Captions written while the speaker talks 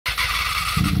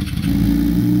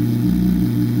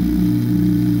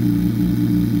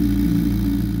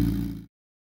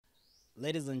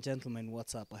and gentlemen,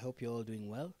 what's up? I hope you're all doing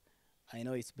well. I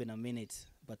know it's been a minute,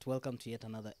 but welcome to yet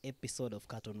another episode of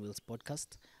Cat on Wheels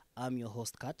podcast. I'm your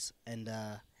host, Kat, and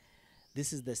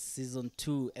this is the season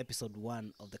 2, episode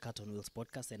 1 of the Cat on Wheels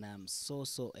podcast, and I'm so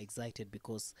excited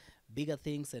because bigger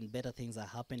things and better things are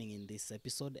happening in this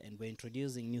episode, and we're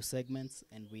introducing new segments,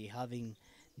 and we're having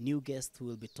new guests who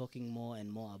will be talking more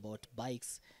and more about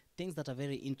bikes, things that are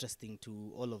very interesting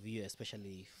to all of you,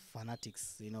 especially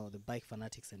fanatics, the bike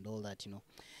fanatics and all that,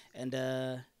 And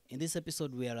in this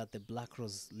episode, we are at the Black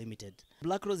Rose Limited.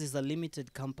 Black Rose is a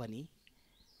limited company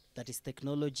that is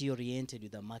technology oriented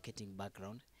with a marketing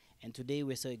background. And today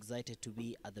we're so excited to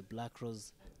be at the Black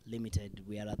Rose Limited.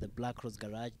 We are at the Black Rose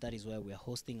Garage. That is where we are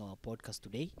hosting our podcast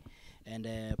today. And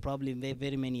probably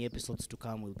very many episodes to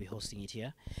come, we'll be hosting it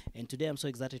here. And today I'm so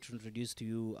excited to introduce to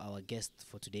you our guest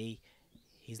for today.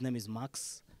 His name is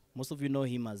Max. Most of you know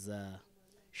him as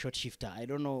Short Shifter. I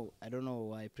don't know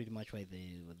why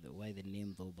the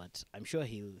name though, but I'm sure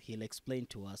he'll explain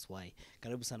to us why.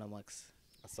 Karibu sana, Max.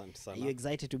 Asante sana. Are you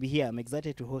excited to be here? I'm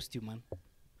excited to host you, man.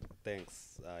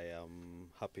 Thanks. I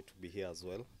am happy to be here as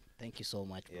well. Thank you so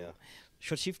much, bro. Yeah.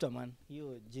 Short Shifter, man.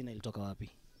 Hiyo jina ilitoka wapi?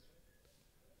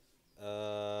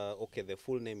 Okay, the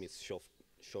full name is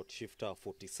Short Shifter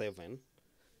 47.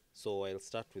 So I'll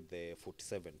start with the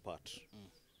 47 part.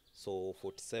 So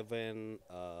 47,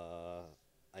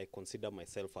 I consider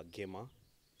myself a gamer.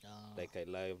 Like I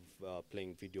love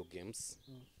playing video games.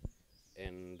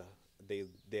 And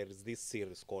there is this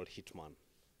series called Hitman.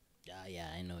 Yeah,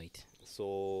 I know it.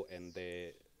 So, and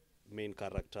the main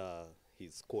character,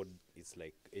 his code is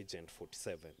like Agent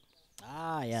 47.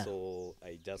 Yeah. So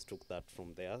I just took that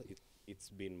from there. It's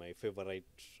been my favorite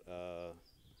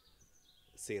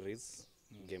series,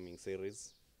 gaming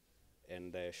series.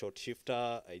 And Short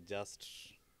Shifter,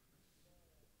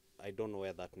 I don't know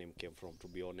where that name came from, to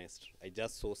be honest. I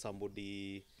just saw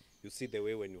somebody, you see the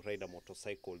way when you ride a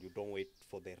motorcycle, you don't wait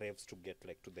for the revs to get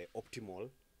like to the optimal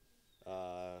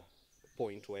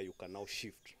point where you can now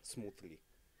shift smoothly.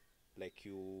 Like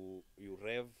you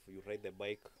ride the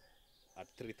bike at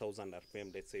 3000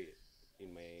 RPM, let's say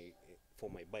for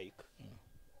my bike,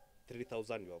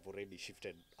 3000 you have already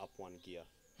shifted up one gear.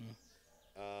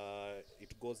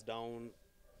 It goes down,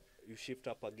 you shift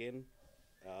up again,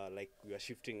 like you are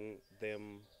shifting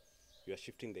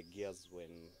the gears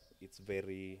when it's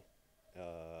very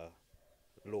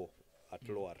low, at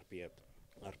low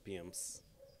RPMs.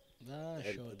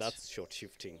 And that's short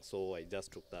shifting, so I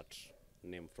just took that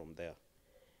name from there.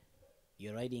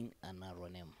 You're riding an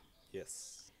R1M.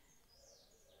 Yes.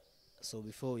 So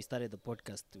before we started the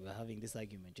podcast, we were having this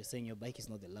argument. You're saying your bike is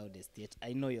not the loudest, yet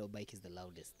I know your bike is the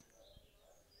loudest.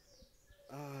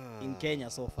 In Kenya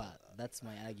so far, that's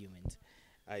my argument.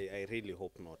 I really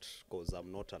hope not, because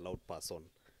I'm not a loud person.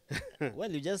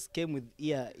 Well, you just came with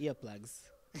earplugs.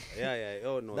 Yeah.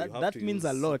 Oh no, that means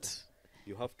a lot.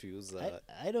 You have to use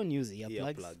I don't use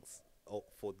earplugs. Oh,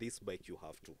 for this bike you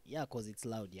have to. Yeah, because it's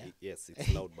loud, yeah? Yes,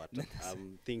 it's loud, but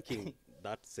I'm thinking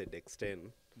that said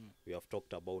extent we have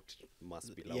talked about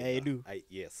must be louder. Yeah, I do.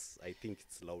 Yes, I think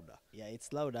it's louder. Yeah,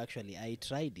 it's loud actually. I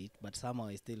tried it, but somehow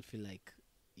I still feel like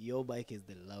your bike is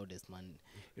the loudest, man.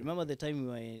 Remember the time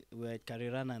we were at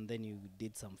Karirana and then you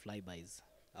did some flybys?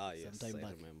 Yes, I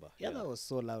remember. Yeah, that was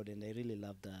so loud, and I really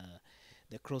loved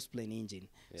the cross-plane engine.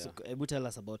 Yeah. So tell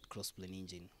us about cross-plane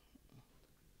engine.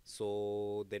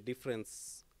 So the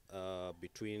difference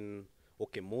between,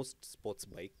 most sports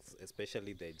bikes,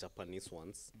 especially the Japanese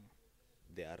ones,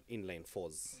 they are inline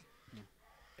fours.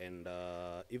 And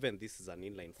even this is an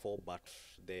inline four, but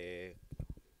the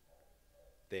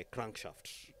crankshaft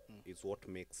is what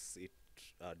makes it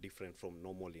different from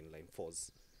normal inline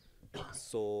fours.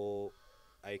 So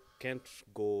I can't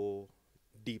go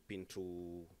deep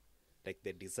into like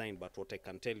the design, but what I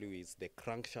can tell you is the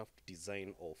crankshaft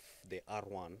design of the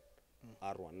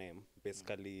R1M,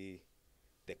 basically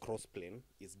the crossplane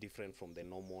is different from the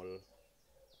normal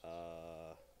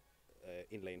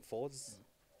inline fours.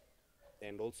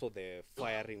 And also the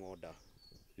firing order.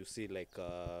 You see, like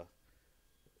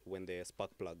when the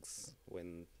spark plugs,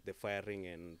 when the firing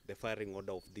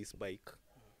order of this bike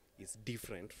is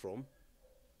different from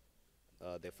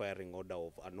the firing order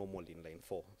of a normal inline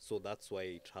four. So that's why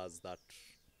it has that,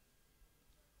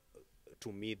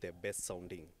 to me, the best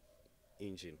sounding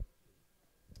engine.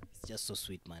 It's just so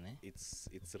sweet, man. It's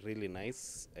really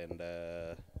nice, and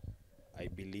I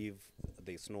believe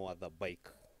there's no other bike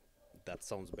that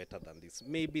sounds better than this.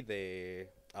 Maybe the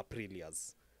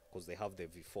Aprilias, because they have the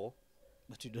V4.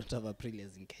 But you don't have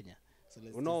Aprilias in Kenya. So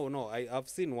No, I've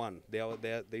seen one.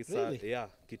 There's really?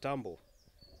 Kitambo.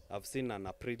 I've seen an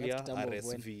Aprilia Kitambo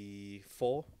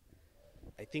RSV4.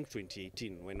 I think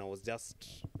 2018, when I was just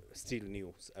still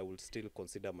new. I would still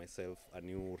consider myself a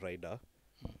new rider.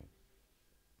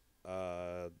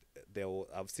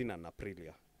 I've seen an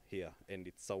Aprilia here, and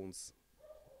it sounds,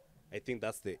 I think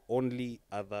that's the only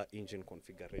other engine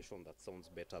configuration that sounds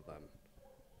better than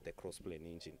the crossplane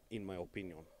engine, in my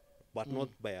opinion, but not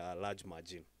by a large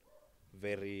margin.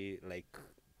 Very, like,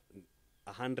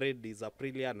 100 is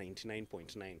Aprilia,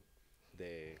 99.9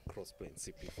 the crossplane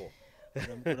CP4.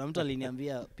 Kuna mtu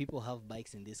aliniambia people have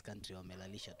bikes in this country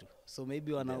wamelalisha tu, so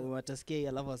maybe watasikia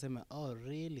alafu waseme oh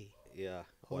really, Yeah,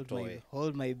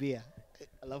 hold my beer,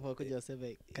 alafu wakuja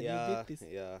waseme can you beat this?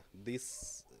 Yeah,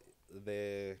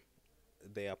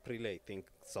 the Aprilia I think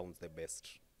sounds the best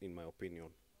in my opinion.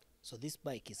 So this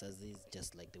bike is as is,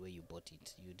 just like the way you bought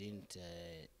it. You didn't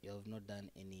you have not done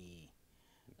any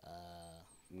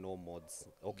no mods.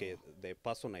 Okay, the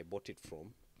person I bought it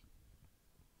from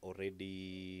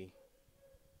already,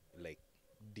 like,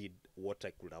 did what I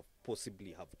could have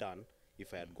possibly have done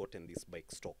if I had gotten this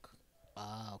bike stock.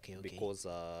 Okay. Because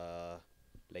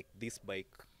like this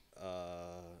bike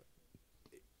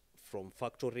from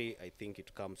factory, I think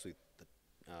it comes with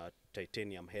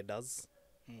titanium headers.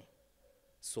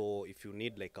 So if you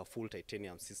need like a full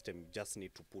titanium system, you just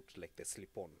need to put like the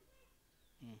slip on,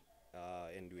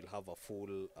 and we'll have a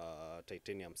full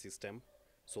titanium system.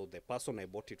 So the person I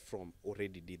bought it from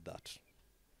already did that.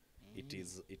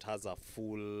 It has a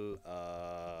full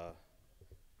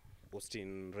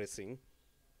Austin Racing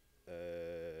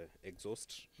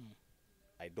exhaust.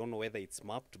 I don't know whether it's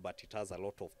mapped, but it has a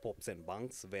lot of pops and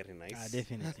bangs. Very nice.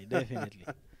 Definitely.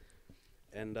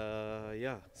 And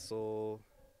yeah, so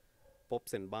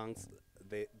pops and bangs,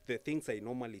 the things I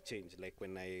normally change, like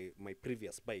when my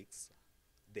previous bikes,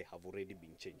 they have already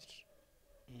been changed.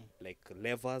 Like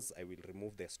levers, I will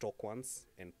remove the stock ones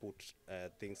and put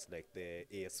things like the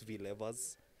ASV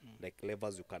levers, like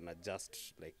levers you can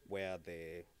adjust, like where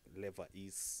the lever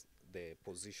is, the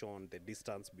position, the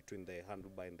distance between the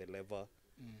handlebar and the lever,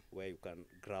 where you can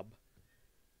grab.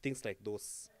 Things like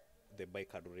those, the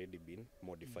bike had already been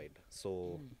modified.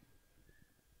 So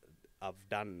I've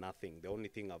done nothing. The only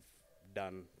thing I've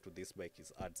done to this bike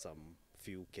is add some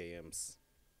few kms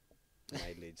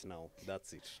mileage now.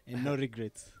 That's it. And no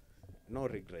regrets. No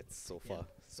regrets so far.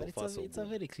 So but far, it's a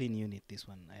very clean unit, this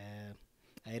one.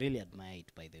 I really admire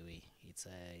it, by the way.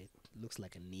 It looks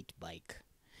like a neat bike.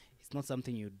 It's not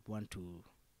something you'd want to...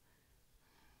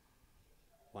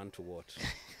 Want to what?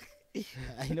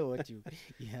 I know what you...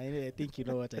 Yeah, I think you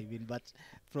know what I mean. But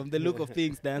from the look of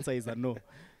things, the answer is a no.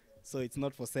 So it's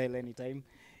not for sale anytime.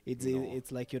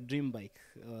 It's like your dream bike,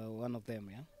 one of them,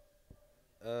 yeah?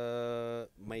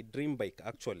 My dream bike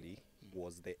actually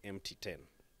was the MT10.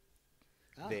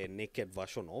 The naked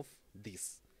version of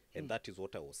this. And that is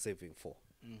what I was saving for.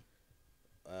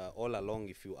 All along,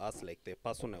 if you ask, like, the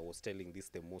person I was telling this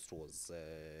the most was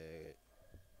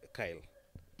Kyle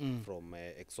from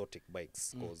Exotic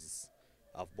Bikes, because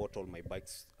I've bought all my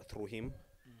bikes through him.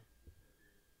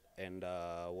 And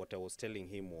what I was telling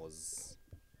him was,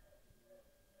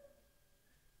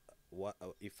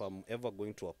 if I'm ever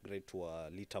going to upgrade to a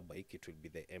liter bike, it will be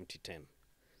the MT10.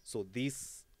 So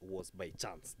this was by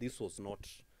chance. This was not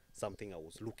something I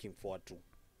was looking forward to.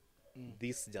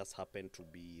 This just happened to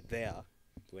be there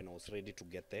when I was ready to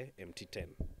get the MT10.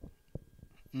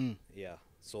 Yeah,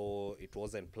 so it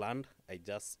wasn't planned. I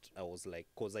was like,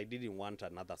 because I didn't want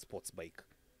another sports bike,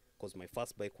 because my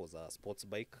first bike was a sports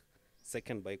bike,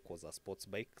 second bike was a sports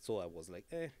bike. So I was like,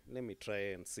 let me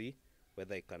try and see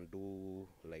whether I can do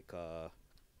like a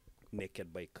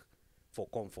naked bike for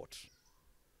comfort.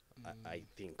 I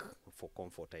think for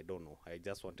comfort, I don't know. I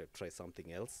just wanted to try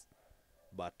something else.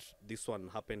 But this one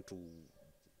happened to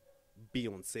be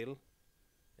on sale.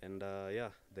 And yeah,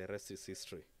 the rest is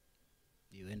history.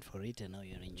 You went for it and now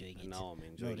you're enjoying it. Now I'm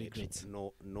enjoying no regrets. it.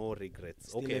 No regrets.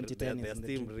 Still okay,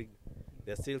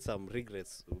 there's still some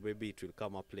regrets. Maybe it will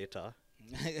come up later.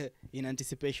 In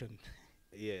anticipation.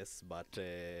 Yes, but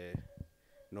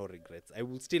no regrets. I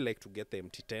would still like to get the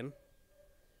MT10.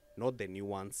 Not the new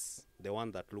ones. The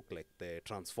one that look like the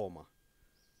Transformer.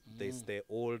 There's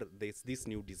this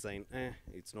new design.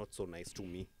 It's not so nice to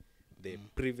me. The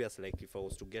previous, like if I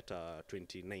was to get a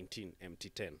 2019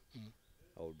 MT10,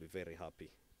 I would be very happy,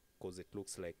 because it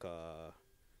looks like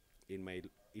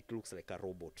it looks like a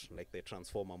robot, like the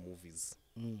Transformer movies.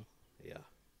 Yeah.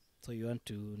 So you want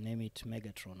to name it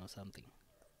Megatron or something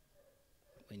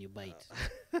when you buy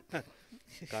it?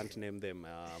 Can't name them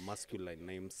masculine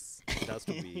names. It has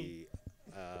to be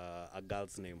a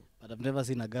girl's name. But I've never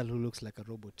seen a girl who looks like a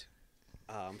robot.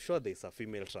 I'm sure there's a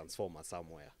female Transformer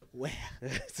somewhere. Where?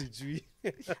 Sijui.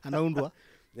 Anaundwa?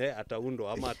 ataundo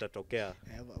ama atatokea.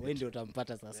 When ndio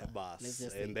utampata sasa. Bas,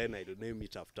 and then I'll name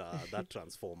it after that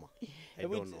transformer. I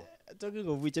don't know. Talking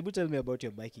of which, tell me about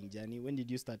your biking journey. When did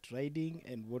you start riding,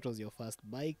 and what was your first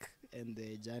bike, and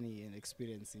the journey and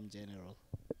experience in general?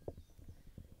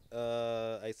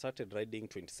 I started riding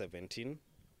 2017,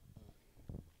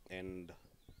 and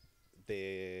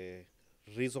the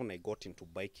reason I got into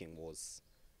biking was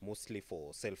mostly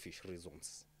for selfish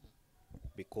reasons,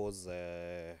 because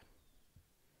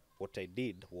what I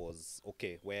did was,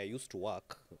 okay, where I used to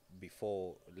work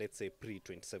before, let's say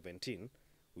pre-2017,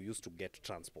 we used to get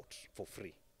transport for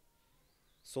free.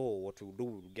 So what we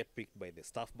do, we get picked by the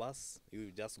staff bus.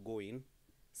 You just go in,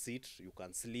 sit, you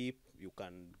can sleep, you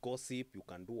can gossip, you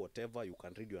can do whatever, you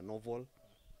can read your novel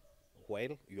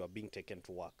while you are being taken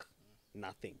to work.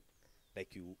 Nothing.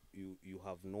 Like you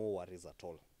have no worries at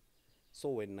all. So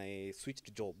when I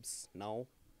switched jobs, now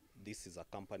this is a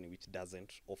company which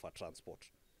doesn't offer transport.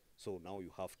 So now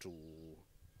you have to...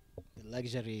 The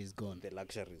luxury is gone. The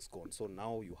luxury is gone. So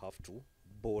now you have to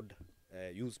board,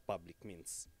 use public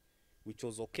means, which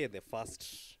was okay the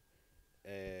first,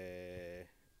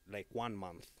 like 1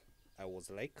 month. I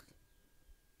was like,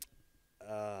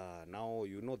 now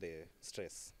you know the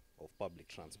stress of public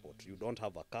transport. You don't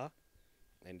have a car,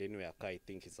 and anyway a car I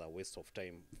think is a waste of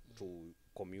time to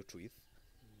commute with.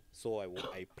 So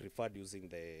I preferred using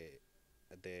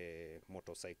the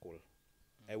motorcycle.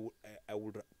 I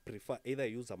would prefer either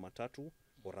use a matatu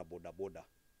or a boda boda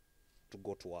to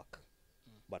go to work,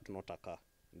 but not a car.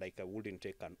 Like I wouldn't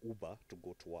take an Uber to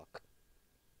go to work.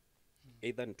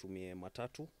 Either nitumie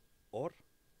matatu or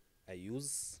I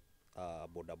use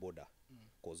boda boda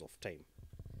because of time.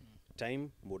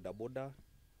 Time, boda boda,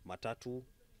 matatu,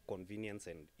 convenience,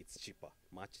 and it's cheaper,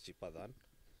 much cheaper than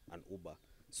an Uber.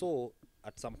 So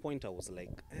at some point I was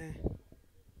like,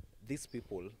 these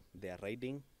people, they are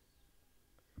riding.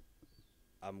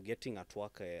 I'm getting at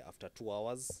work after 2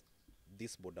 hours.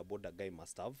 This boda boda guy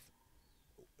must have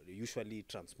usually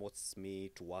transports me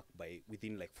to work by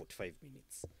within like 45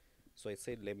 minutes. So I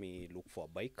said, let me look for a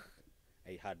bike.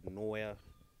 I had nowhere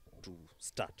to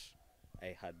start.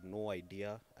 I had no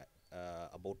idea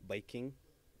about biking,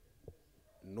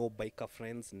 no biker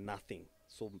friends, nothing.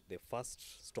 So the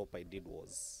first stop I did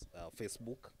was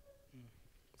Facebook.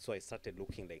 So I started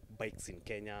looking like bikes in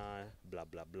Kenya, blah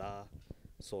blah blah,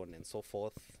 so on and so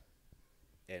forth.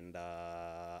 And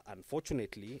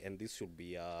unfortunately, and this should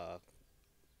be a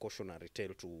cautionary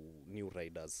tale to new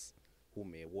riders who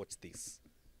may watch this,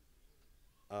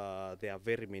 there are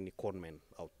very many conmen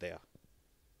out there.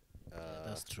 Yeah,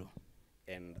 that's true.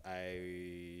 And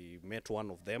I met one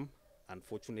of them.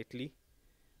 Unfortunately,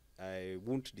 I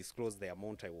won't disclose the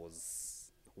amount I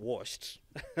was washed.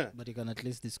 But you can at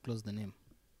least disclose the name.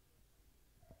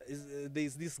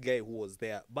 There's this guy who was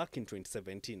there back in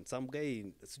 2017. Some guy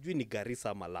in sijui ni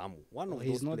Garissa Malamu. One of those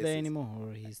He's not places. there anymore,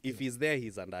 or he's If he's there,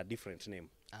 he's under a different name.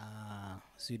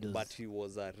 Pseudos. But he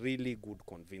was a really good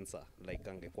convincer. Like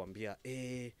angekwambia,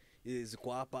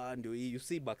 ziko hapa ndio hii. You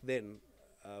see, back then,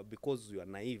 because you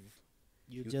are naive,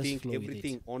 you think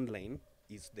everything online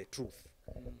is the truth.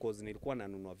 Because nilikuwa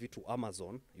nanunua vitu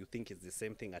Amazon, you think it's the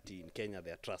same thing at in Kenya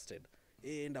they are trusted.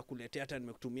 Ndakuletea hata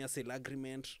nimekutumia sale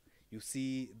agreement. You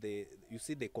see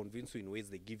they convince you in ways.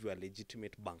 They give you a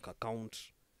legitimate bank account,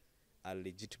 a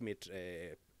legitimate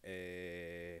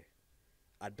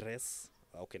address.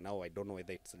 Okay, now I don't know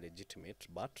whether it's legitimate,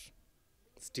 but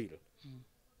still.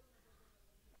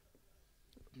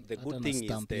 The good thing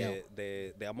is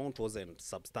the amount wasn't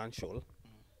substantial,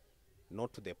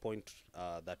 not to the point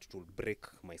that it will break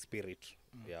my spirit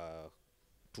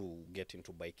to get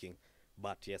into biking.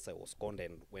 But yes, I was conned,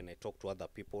 and when I talk to other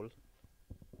people,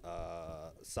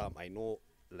 some I know,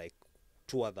 like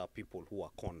 2 other people who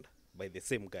are conned by the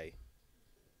same guy,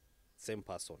 same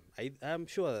person. I'm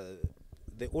sure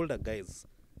the older guys.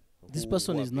 This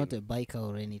person is not a biker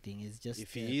or anything. It's just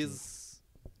if he is,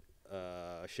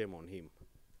 shame on him,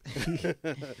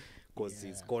 because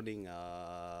he's conning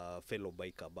a fellow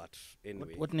biker. But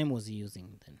anyway, what name was he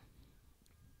using then?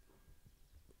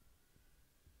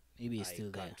 Maybe he's still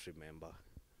there.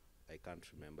 I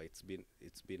can't remember.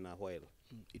 It's been a while.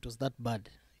 It was that bad.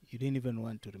 You didn't even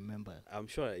want to remember. I'm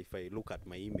sure if I look at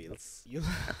my emails,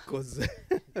 because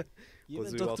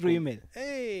you talk through email.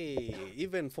 Hey,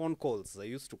 even phone calls. I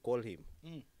used to call him,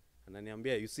 and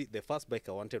ananiambia, you see, the first bike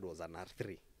I wanted was an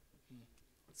R3.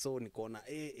 So nikona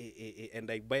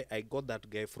and I got that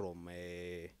guy from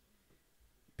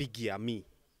Pigiami.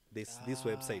 This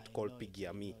website called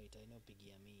Pigiami. I know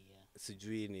Pigiami, yeah.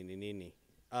 Sijui nini.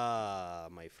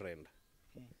 My friend.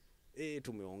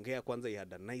 Tumeongea kwanza. He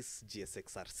had a nice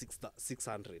GSXR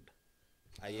 600.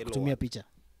 A yellow Kutumia picha.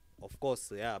 Of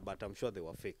course, yeah, but I'm sure they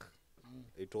were fake.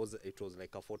 It was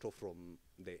like a photo from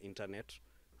the internet,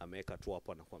 ameweka tu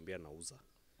hapo anakuambia nauza.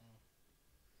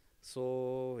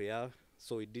 So yeah,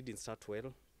 so it didn't start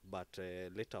well, but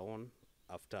later on,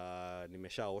 after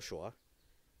nimeshaoshwa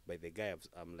by the guy,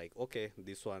 I'm like, okay,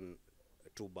 this one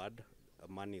too bad,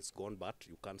 money is gone, but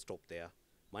you can't stop there.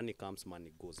 Money comes,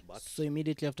 money goes, but So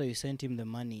immediately after you sent him the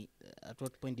money, at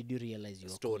what point did you realize you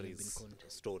were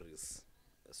stories.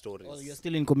 Oh, you're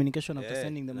still in communication after Yeah,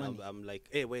 sending the and money? I'm like,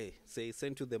 hey, wait, say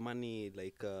sent you the money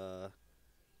like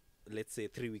let's say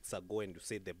 3 weeks ago, and you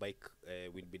said the bike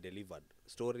will be delivered.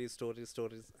 Stories.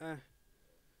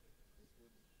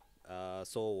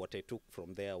 So what I took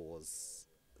from there was,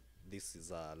 this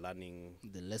is a learning.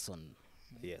 The lesson.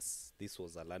 Yes, this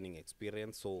was a learning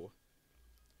experience. So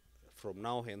from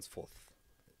now henceforth,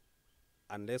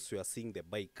 unless you are seeing the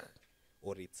bike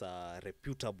or it's a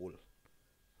reputable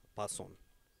person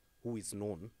who is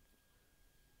known,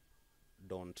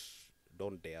 don't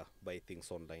dare buy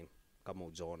things online kama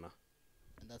ujaona.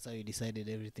 And that's how you decided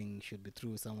everything should be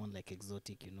through someone like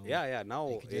Exotic, you know? Yeah, now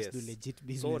like you just yes. do legit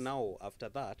business. So now after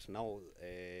that, now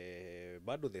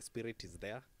bado the spirit is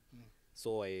there.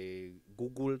 So I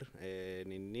googled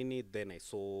nini, then I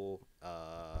saw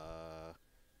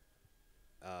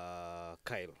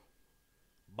Kyle.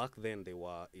 Back then they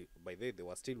were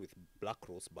still with Black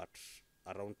Rose, but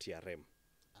around TRM.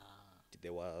 They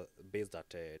were based at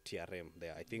TRM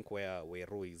there, I think where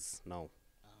Ro is now.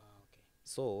 Okay.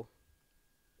 So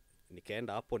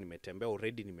nikaenda hapo, nimetembea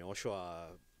already, nimeoshwa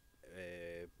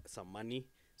some money.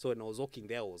 So when I was walking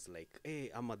there, I was like,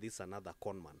 hey, ama this another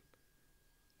con man.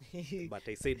 But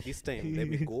I said, this time let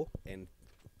me go and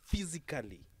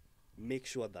physically make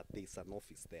sure that there's an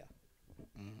office there.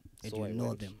 And So you I know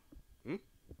went. them.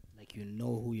 Like you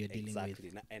know who you're dealing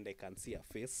Exactly. with. And I can see a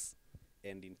face,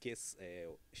 and in case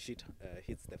shit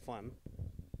hits the fan,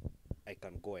 I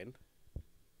can go and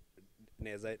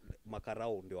neza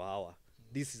makarao ndio hawa.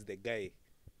 This is the guy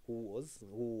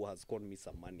who has con me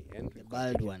some money, and The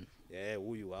bald one. Yeah,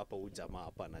 huyu hapa, huyu jamaa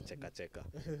hapa anacheka.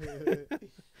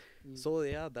 So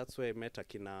yeah, that's where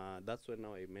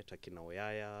now I met akina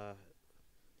Oyaya,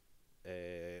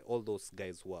 all those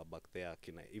guys who are back there,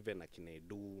 even akina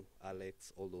Edu,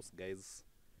 Alex, all those guys.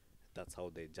 That's how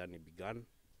the journey began.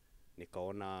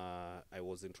 Nikaona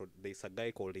there's a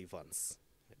guy called Evans.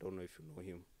 I don't know if you know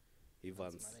him.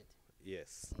 Evans.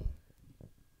 Yes.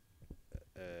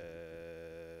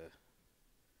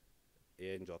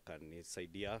 Yeye ndio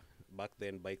akanisaidia. Back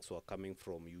then bikes were coming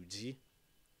from UG.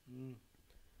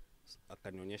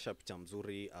 Akanionyesha picha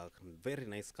mzuri, a very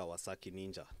nice Kawasaki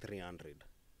Ninja 300.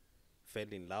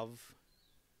 Fell in love.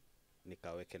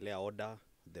 Nikawekelea order.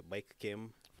 The bike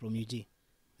came From UG.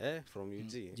 From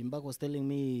UG. Jimbak was telling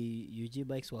me UG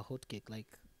bikes were hot cake.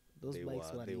 Like those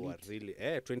bikes were they lit. were really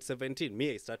 2017.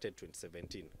 Me, I started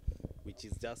 2017, which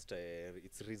is just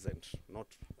it's recent. Not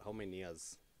how many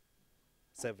years?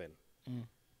 7.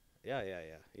 Yeah.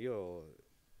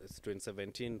 It's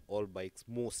 2017. All bikes,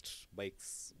 most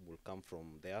bikes will come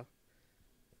from there.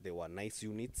 They were nice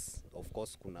units. Of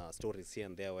course, kuna stories here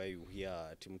and there where you hear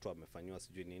ati mtu amefanywa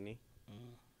sijui nini.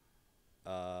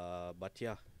 But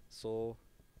yeah, so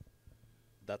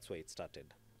that's where it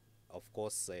started. Of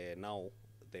course, now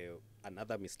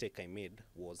another mistake I made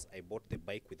was I bought the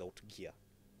bike without gear.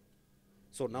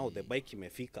 So now the bike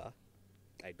imefika,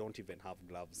 I don't even have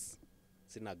gloves.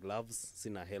 Sina gloves,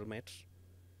 sina helmet,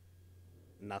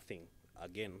 nothing.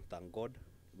 Again, thank God,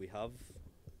 we have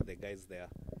the guys there.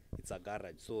 It's a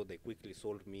garage, so they quickly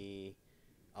sold me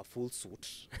a full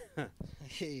suit.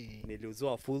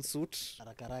 Niliuzwa a full suit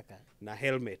Haraka. na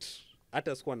helmet.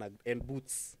 Hata sikuwa na and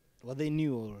boots. Were they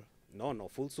new or? No,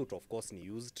 full suit of course ni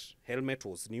used. Helmet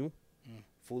was new.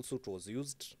 Full suit was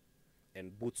used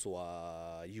and boots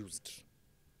were used.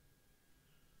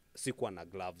 Sikuwa na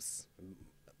gloves.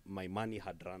 My money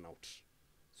had run out.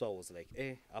 So I was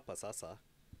like, hapa sasa.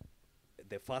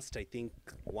 The first, I think,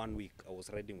 1 week I was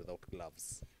riding without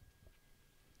gloves.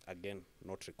 Again,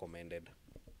 not recommended.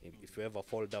 If you ever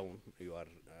fall down, you are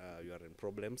in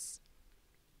problems.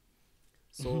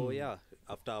 So yeah,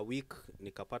 after a week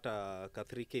nikapata ka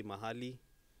 3K mahali,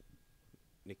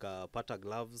 nikapata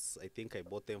gloves. I think I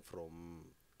bought them from,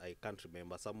 I can't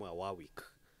remember, somewhere Warwick.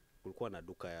 Kulikuwa na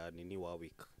duka ya nini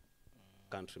Warwick.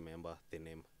 Can't remember the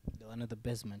name. The one at the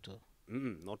basement or?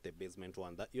 Not the basement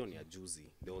one. That hiyo ni ya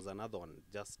juzi. There was another one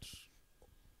just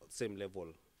same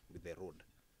level with the road.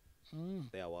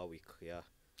 There Warwick, yeah.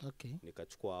 Okay.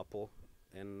 Nikachukua hapo,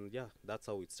 and yeah, that's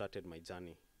how it started my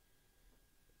journey.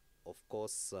 Of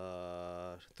course,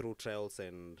 through trials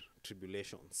and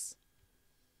tribulations.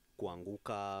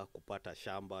 kuanguka, kupata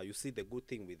shamba. You see, the good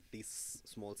thing with these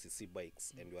small cc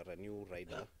bikes, and you are a new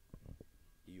rider,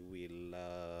 you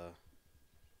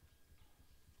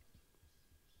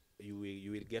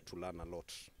will get to learn a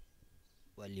lot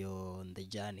while you're on the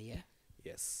journey. Yeah.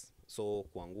 Yes. So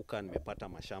kuanguka, nimepata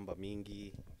mashamba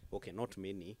mingi. Okay, not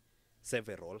many,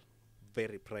 several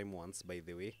very prime ones, by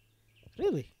the way.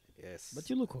 Really? Yes. But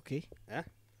you look okay.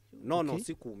 No, okay. No,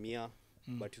 sikumia.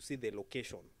 But you see the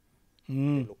location.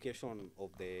 The location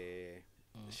of the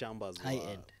shambas high were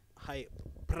end. High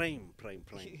prime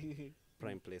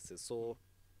prime places. So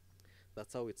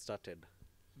that's how it started.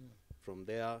 From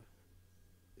there,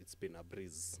 it's been a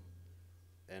breeze.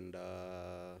 And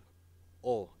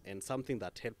and something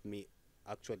that helped me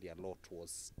actually a lot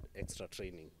was extra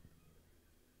training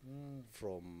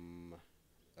from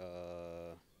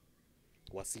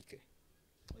Wasike.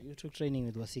 You took training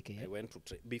with Wasike, yeah? I went to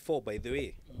before, by the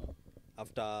way.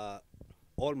 After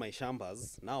all my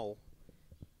shambas, now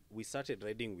we started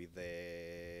riding with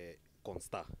the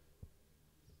Constar.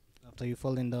 After you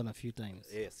fallen down a few times.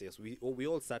 Yes. We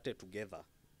all started together.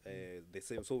 The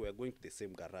same, so we are going to the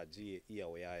same garage here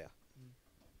Oyaya.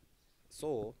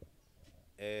 So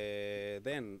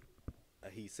then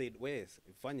he said, "Wes,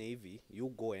 fanya hivi, you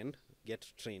go and get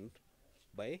trained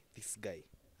by this guy."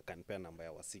 Akanipea namba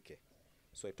ya Wasike.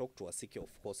 So I talked to Wasike.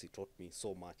 Of course, he taught me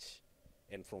so much,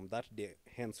 and from that day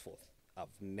henceforth,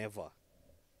 I've never,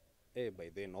 by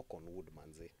the knock on wood,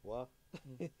 manze. Wow.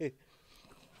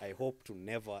 I hope to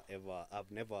never ever.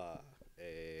 I've never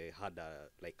had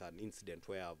an incident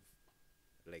where I've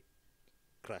like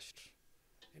crashed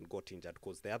and got injured,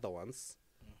 because the other ones,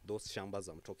 those shambas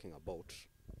I'm talking about,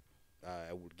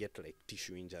 I would get like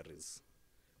tissue injuries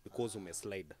because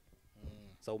slide.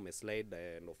 So slide,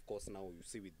 and of course now you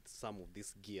see with some of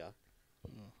this gear,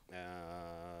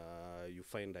 you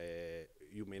find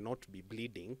you may not be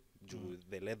bleeding,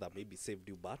 the leather maybe saved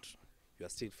you, but you are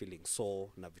still feeling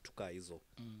sore na vituka hizo.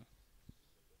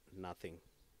 Nothing.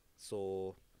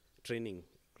 So training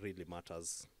really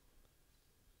matters.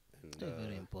 And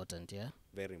very important, yeah.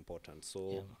 Very important.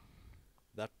 So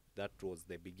that was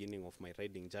the beginning of my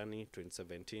riding journey.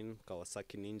 2017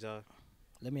 Kawasaki Ninja.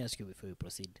 Let me ask you before we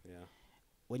proceed. Yeah.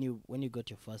 When you got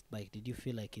your first bike, did you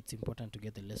feel like it's important to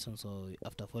get the lessons, or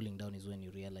after falling down is when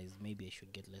you realized maybe I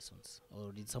should get lessons?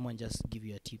 Or did someone just give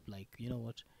you a tip like, you know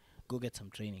what, go get some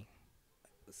training?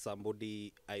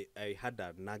 Somebody, I had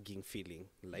a nagging feeling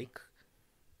like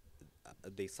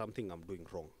there's something I'm doing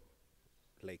wrong.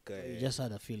 Like you just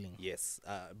had a feeling. Yes,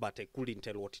 but I couldn't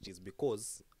tell what it is,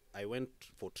 because I went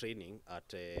for training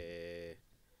at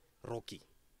Rocky.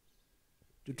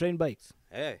 To train bikes?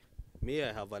 Me,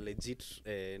 I have a legit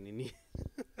nini.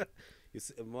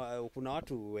 Kuna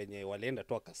watu wenye walienda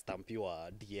tu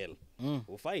akastampiwa DL.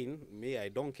 Fine, me I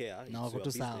don't care. No, it's your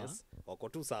business. Wako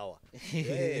tu sawa.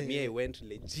 Me I went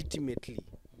legitimately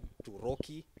to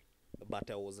Rocky, but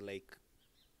I was like,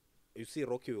 you see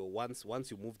Rocky,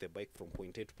 once you move the bike from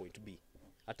point A to point B,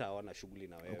 hata hawana shughuli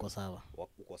na wewe.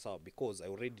 Uko sawa, because I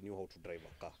already knew how to drive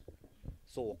a car.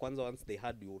 So kwanza, once they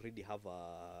had, you already have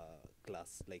a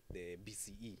class like the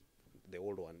BCE, the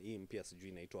old one. Hii mpya sijui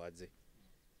inaitwa aje.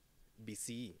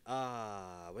 BCE.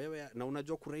 Wewe na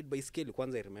unajua kuride bicycle?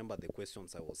 Kwanza I remember the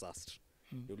questions I was asked.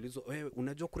 Niulizwa, wewe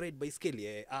unajua kuride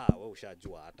bicycle? Wewe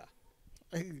ushajua hata.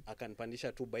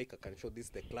 Akanipandisha tu bike, akanishow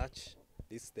this the clutch,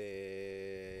 this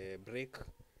the brake,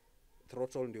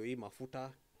 throttle ndio hii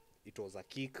mafuta, it was a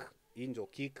kick, injo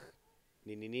kick,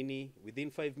 nini. Within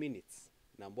 5 minutes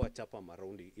naambiwa chapa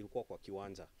maraundi. Ilikuwa kwa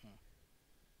kiwanja.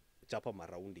 Chapa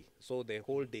maraundi. So the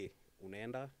whole day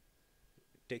unaenda,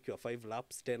 take your 5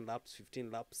 laps, 10 laps,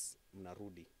 15 laps,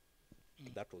 mnarudi.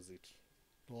 That was it.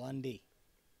 For one day.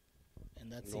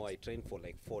 And that's No, it. I trained for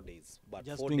like 4 days. But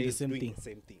just 4 doing days the same doing thing. the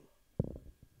same thing.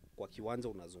 Kwa kiwanja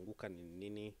unazunguka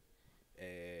nini,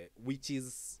 which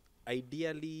is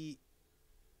ideally,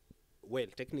 well,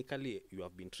 technically you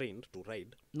have been trained to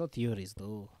ride. No theories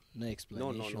though. No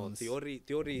explanations. No.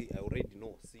 Theory I already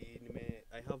know. See,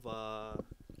 I have a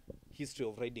history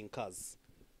of riding cars.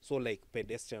 So like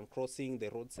pedestrian crossing, the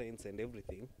road signs and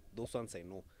everything, those ones I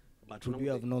know. But would you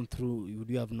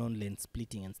have known lane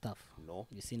splitting and stuff? No.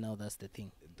 You see, now that's the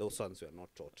thing. Those ones were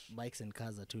not taught. Bikes and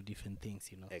cars are two different things,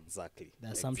 you know. Exactly. The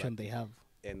assumption they have.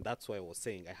 And that's why I was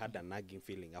saying I had a nagging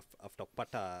feeling after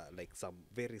pata, like some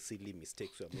very silly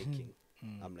mistakes we are making.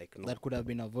 I'm like, no. That could have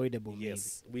been avoidable.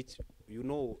 Yes, maybe. which, you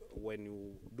know, when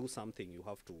you do something, you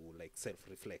have to like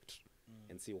self-reflect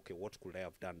and see, okay, what could I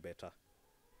have done better?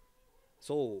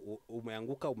 So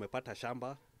umeanguka, umepata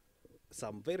shamba,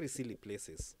 some very silly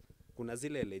places. Kuna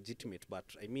zile legitimate, but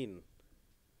I mean,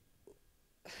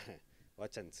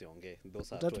 wacha nisiongee,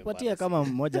 those are too utatupatia embarrassing. kama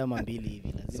mmoja ama mbili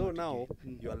hivi lazima So now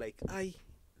tujue. you are like ai,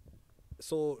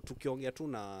 so tukiongea tu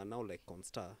na now like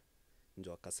Constar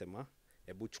njo akasema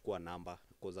hebu chukua namba,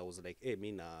 because I was like hey,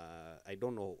 mi na I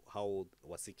don't know how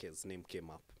Wasike's name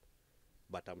came up,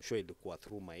 but I'm sure ilikuwa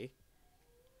through my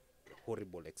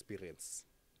horrible experience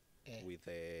with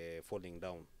falling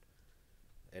down.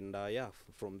 And yeah,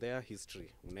 from there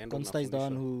history. Constar is the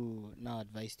one who now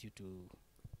advised you to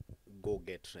go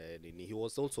get nini. He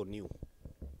was also new.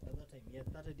 at that time. Yeah,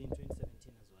 started in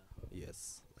 2017 as well.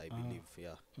 Yes, I believe,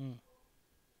 yeah.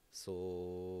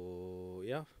 So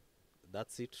yeah,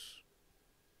 that's it.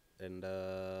 And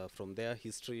from there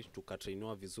history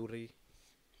tukatrainiwa vizuri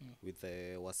with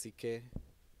Wasike.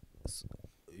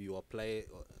 You apply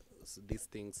these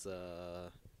things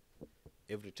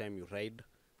every time you ride.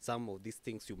 Some of these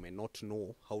things you may not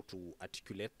know how to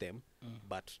articulate them,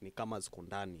 but ni kama ziko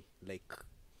ndani, like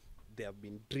they have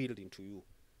been drilled into you,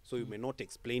 so you may not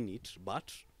explain it,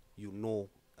 but you know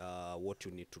what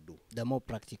you need to do. The more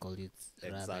practical it's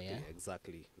Exactly, rather, yeah?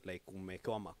 exactly. Like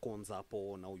umekewa macons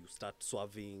hapo, now you start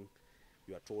swerving.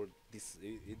 You are told this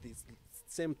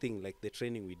same thing like the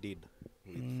training we did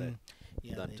with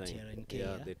Yeah, that the time. TRNK,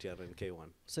 Yeah, yeah? the TRNK one.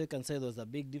 So you can say there's a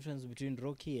big difference between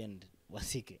Rocky and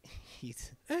Wasike.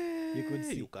 You could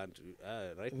see. You can't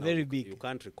right now. Very big. You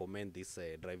can't recommend these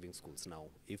driving schools now.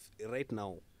 If right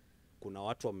now kuna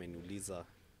watu wameniuliza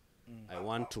I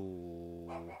want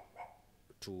to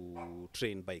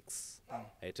train bikes,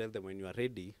 I tell them when you are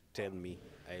ready, tell me.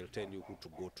 I'll tell you who to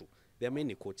go to. There are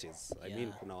many coaches. I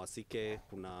mean, kuna Wasike,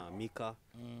 kuna Mika.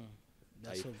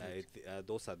 That's so good.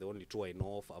 Those are the only two I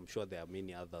know of. I'm sure there are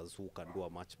many others who can do a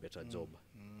much better job.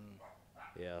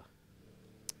 Yeah.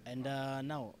 And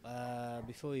now,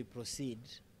 before we proceed,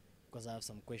 because I have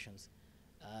some questions,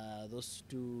 those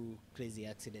two crazy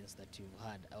accidents that you've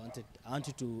had, I want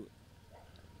you to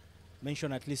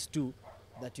mention at least two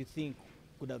that you think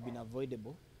could have been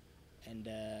avoidable, and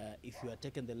if you had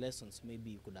taken the lessons,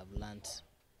 maybe you could have learned.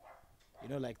 You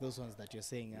know, like those ones that you're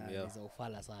saying, Yeah. is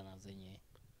ufala sana zenye.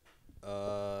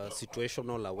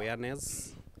 Situational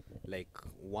awareness, like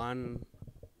one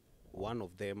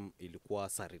of them ilikuwa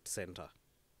Sarit Center,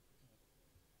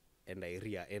 and I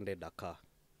rear-ended a car.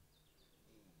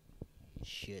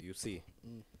 Shit. You see.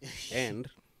 And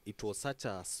it was such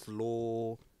a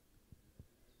slow,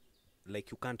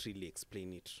 like you can't really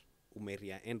explain it.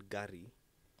 Rear-end gari,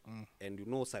 and you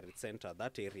know Sarit Center,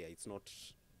 that area, it's not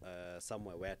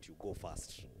somewhere where you go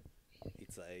fast.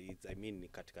 It's I mean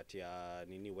katikati ya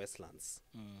nini Westlands.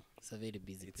 It's a very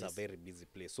busy It's place. a very busy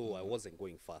place, so I wasn't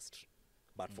going fast,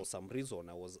 but for some reason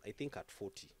I think at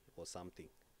 40 or something.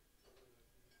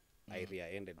 I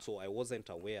rear-ended, so I wasn't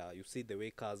aware. You see the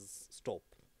way cars stop,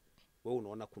 we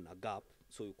unaona kuna gap,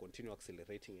 so you continue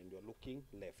accelerating and you're looking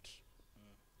left.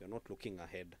 You're not looking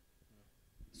ahead.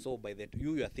 So by that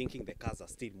you are thinking the cars are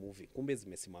still moving, kumbe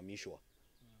zimesimamishwa.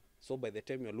 So by the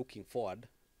time you're looking forward,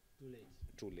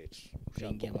 too late.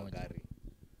 Unaingia Ushagonga moja. gari,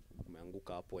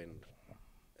 umeanguka hapo, and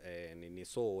nini,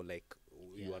 so like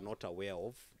you are not aware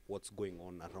of what's going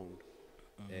on around.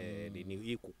 Nini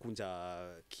hii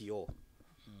kukunja kioo,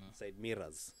 side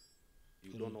mirrors,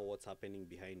 you don't know what's happening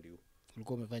behind you.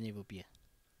 Ulikuwa umefanya hivyo pia?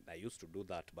 I used to do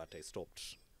that, but I stopped.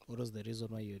 What was the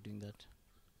reason why you were doing that?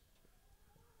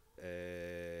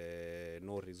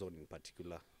 No reason in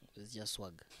particular. It's just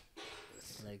swag.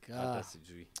 Like, Hata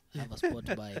sijui. have a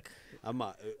sport bike.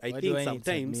 Ama I Why think do I need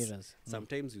side mirrors?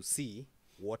 sometimes you see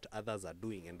what others are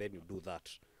doing and then you do that,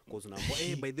 because unaambiwa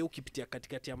hey, by the way ukipitia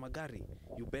katikati ya magari,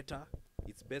 you better,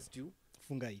 it's best you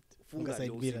Funga it. funga side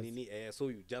ndio mirrors. usinini,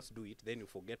 so you just do it, then you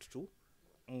forget to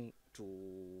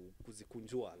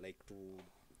kuzikunjua, like to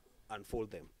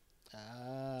unfold them.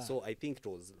 So I think it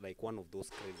was like one of those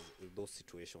those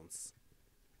situations.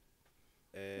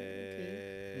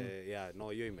 Yeah, no,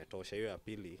 hiyo imetosha. Hiyo ya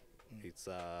pili, it's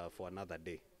for another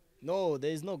day. No,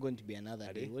 there is not going to be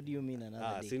another day. What do you mean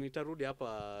another day? Si nitarudi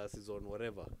hapa season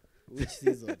whatever. Which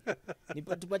season?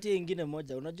 Tupatie ingine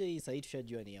moja. Unajua hii sahi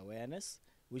tushajua ni awareness,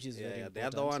 which is very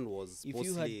important. The other one was if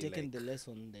you had mostly taken like, the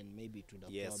lesson, then maybe it would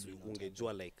have yes, probably not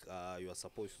ungejua like you are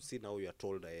supposed to see, now you are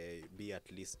told be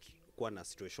at least kuwa na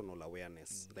situational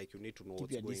awareness, like you need to know keep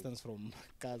what's your going. Distance from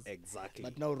cars. Exactly.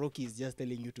 But now Rocky is just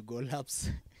telling you to go laps.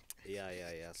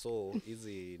 Yeah. So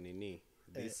easy nini.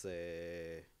 This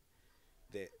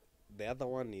the other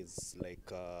one is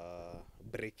like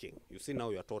braking. You see, now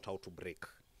you are taught how to brake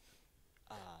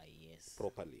Yes.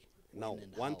 properly. Now,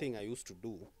 and one how. thing I used to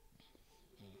do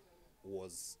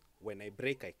was when I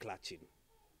brake, I clutch in.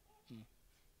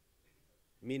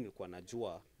 Mi nilikuwa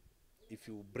najua if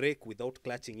you brake without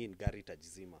clutching in, gari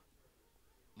itajizima.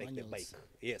 like the bike.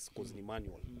 Manuals. Yes, because ni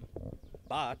manual.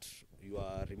 But you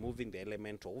are removing the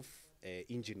element of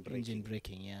engine braking. Engine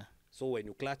braking, yeah. So when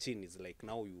you clutch in, it's like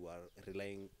now you are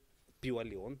relying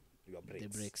purely on your brakes.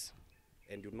 The brakes.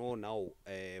 And you know now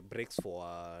brakes for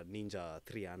a Ninja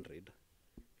 300,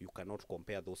 you cannot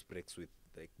compare those brakes with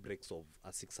like brakes of a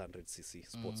 600cc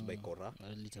sports bike or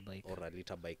A little bike. a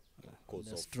liter bike because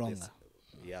They're of stronger. this.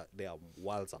 Yeah, they are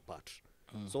worlds apart.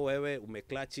 So wewe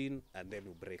umeclutch in and then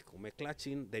you brake, umeclutch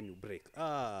in then you brake.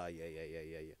 Yeah.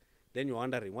 Then you're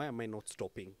wondering, why am I not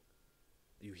stopping?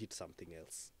 You hit something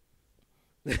else.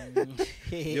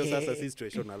 Just as a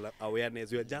situational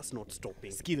awareness, you are just not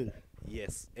stopping. Skill.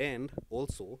 Yes, and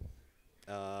also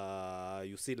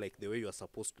you see like the way you are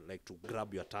supposed to like to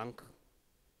grab your tank,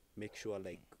 make sure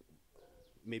like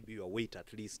maybe your weight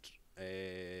at least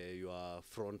your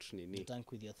front nini. The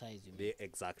tank with your thighs, you mean?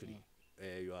 Exactly.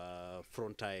 Your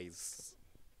front tires,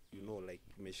 you know, like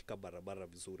meshika barabara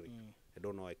vizuri. I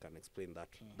don't know how I can explain that.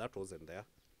 That wasn't there.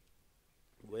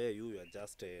 Where you are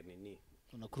just nini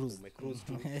On a cruise. cruise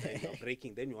to and you're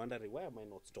braking, then you wondering, why am I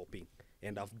not stopping?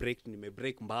 And I've braked,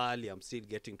 brake mbali, I'm still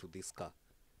getting to this car.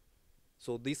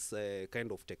 So this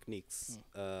kind of techniques,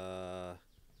 to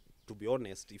be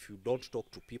honest, if you don't talk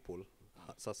to people,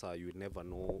 sasa you will never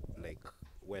know like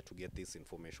where to get this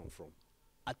information from.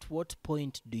 At what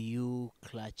point do you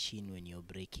clutch in when you're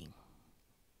braking?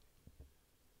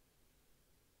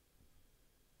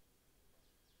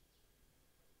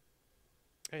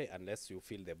 Hey, unless you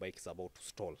feel the bike is about to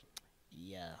stall.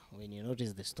 Yeah, when you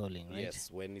notice the stalling, right?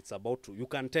 Yes, when it's about to, you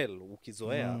can tell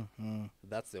ukizoea.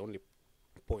 That's the only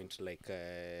point, like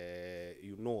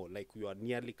you know, like you are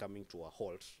nearly coming to a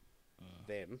halt.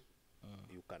 Then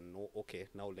you can know, okay,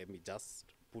 now let me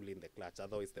just pull in the clutch,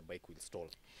 otherwise the bike will stall.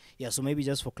 Yeah, so maybe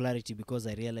just for clarity, because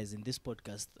I realize in this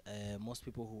podcast, most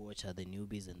people who watch are the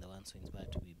newbies and the ones who inspire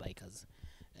to be bikers.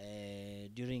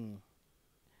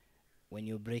 When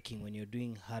you're braking, when you're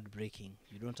doing hard braking,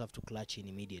 you don't have to clutch in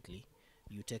immediately.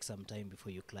 You take some time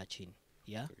before you clutch in.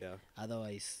 Yeah? Yeah.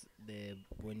 Otherwise,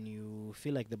 when you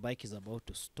feel like the bike is about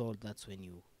to stall, that's when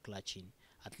you clutch in.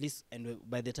 At least, and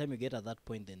by the time you get at that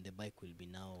point, then the bike will be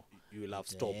now. You will have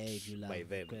stopped by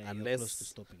then, you're close to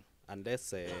stopping.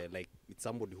 unless like it's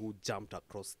somebody who jumped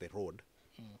across the road,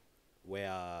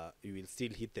 where you will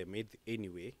still hit them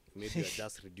anyway. Maybe you're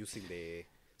just reducing the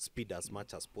speed as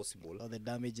much as possible. Or the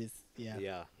damages,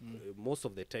 yeah. Most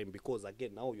of the time, because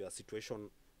again now your situation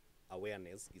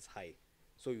awareness is high,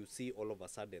 so you see all of a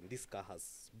sudden this car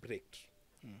has braked,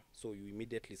 so you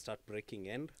immediately start braking,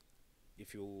 and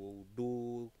if you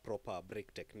do proper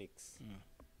brake techniques,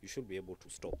 you should be able to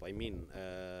stop. I mean,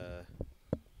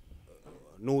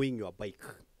 knowing your bike,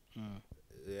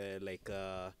 like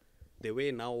the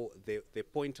way now, the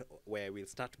point where I will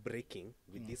start braking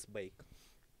with this bike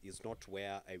is not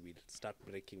where I will start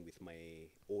braking with my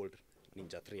old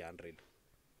Ninja 300.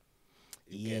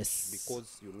 Yes.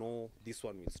 Because you know this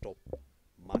one will stop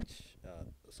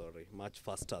much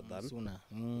faster than Sooner.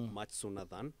 much sooner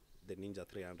than the Ninja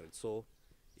 300. So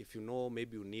if you know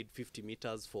maybe you need 50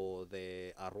 meters for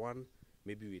the R1,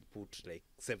 maybe we'll put like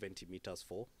 70 meters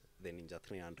for the Ninja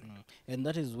 300. And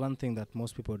that is one thing that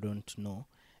most people don't know,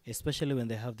 especially when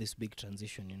they have this big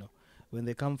transition, you know. When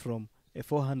they come from a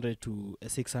 400 to a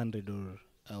 600 or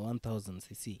a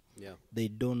 1000cc, they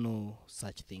don't know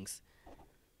such things.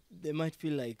 They might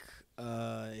feel like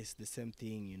it's the same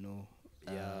thing, you know.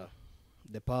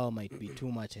 The power might be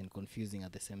too much and confusing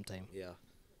at the same time.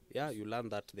 You learn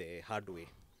that the hard way.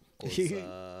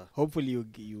 Hopefully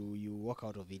you walk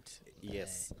out of it.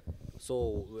 Yes.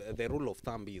 So the rule of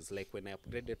thumb is like when I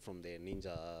upgraded from the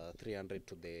Ninja 300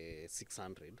 to the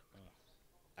 600,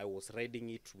 I was riding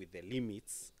it with the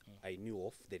limits I knew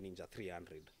of the Ninja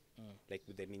 300. Like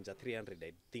with the Ninja 300,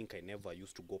 I think I never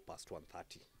used to go past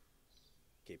 130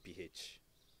 kph.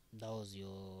 That was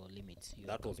your limit.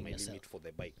 That was my limit for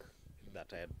the bike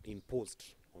that I had imposed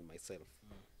on myself.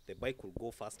 The bike will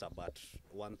go faster, but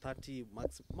 130,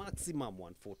 maximum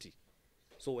 140.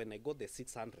 So when I got the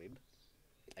 600,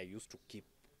 I used to keep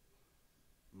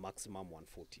maximum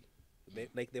 140.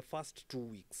 Like the first 2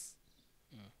 weeks.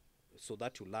 So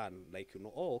that you learn, like, you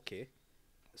know, oh, okay,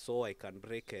 so I can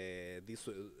brake this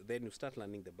way. Then you start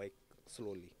learning the bike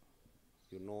slowly.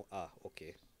 You know,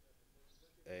 okay.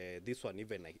 This one,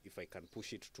 even if I can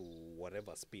push it to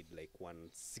whatever speed, like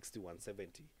 160,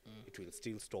 170, it will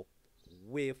still stop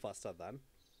way faster than,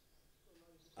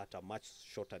 at a much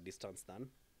shorter distance than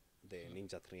the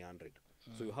Ninja 300.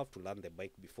 So you have to learn the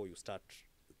bike before you start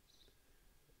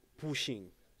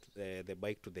pushing the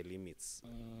bike to the limits.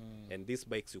 And these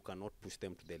bikes, you cannot push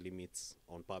them to the limits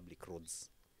on public roads.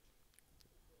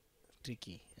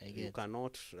 tricky, I You get.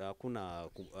 cannot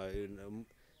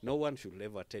no one should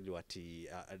ever tell you ati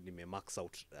nime max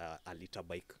out a liter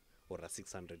bike or a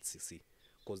 600cc,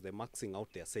 because the maxing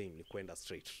out they are saying ni kwenda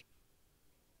straight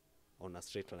on a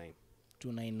straight line.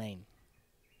 299.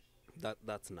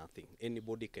 That's nothing.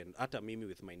 Anybody can, hata mimi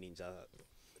with my Ninja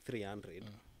 300,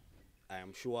 I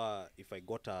am sure if I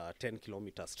got a 10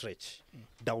 kilometer stretch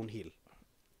downhill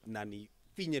na ni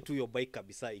finye tu your bike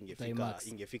kabisa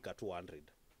ingefika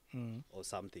 200 or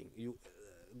something. You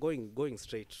going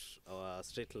straight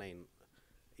straight line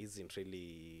isn't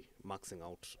really maxing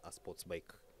out a sports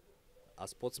bike. A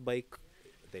sports bike,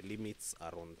 the limits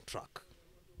are on track,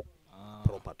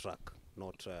 proper track,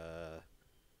 not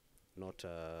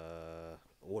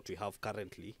what we have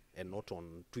currently, and not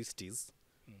on twisties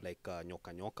like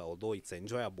nyoka nyoka, although it's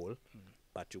enjoyable,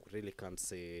 but you really can't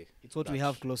say it's what we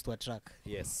have close to a track.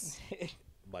 Yes.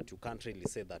 But you can't really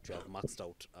say that you have maxed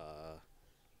out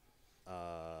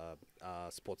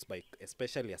sports bike,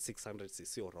 especially a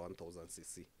 600cc or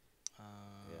 1000cc.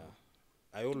 Yeah,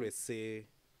 I always say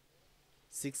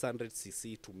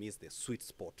 600cc to me is the sweet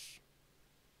spot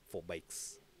for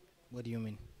bikes. What do you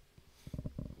mean?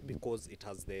 Because it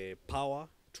has the power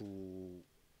to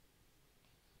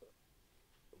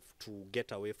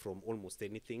get away from almost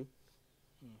anything,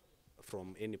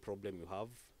 from any problem you have.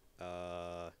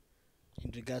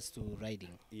 In regards to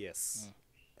riding? Yes.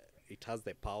 It has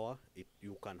the power.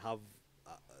 You can have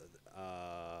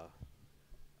a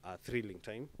thrilling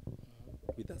time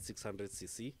with a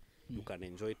 600cc. You can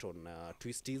enjoy it on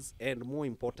twisties, and more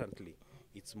importantly,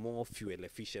 it's more fuel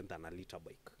efficient than a liter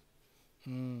bike.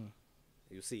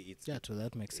 You see, it's true,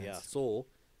 that makes sense. Yeah, so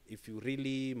if you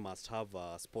really must have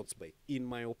a sports bike, in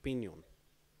my opinion,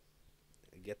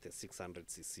 get the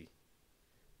 600cc.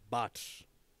 But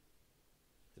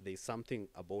there's something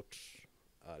about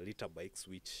liter bikes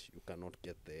which you cannot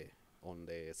get on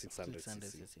the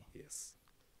 600cc. Yes.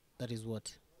 That is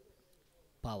what?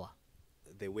 Power.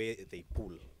 The way they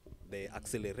pull. The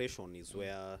acceleration is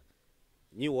where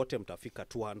new wote mtafika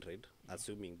 200,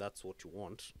 assuming that's what you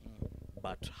want.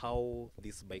 But how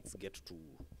these bikes get to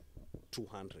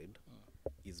 200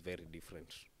 is very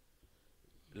different.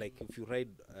 Like if you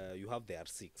ride, you have the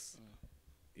R6.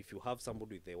 If you have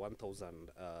somebody with a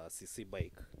 1000cc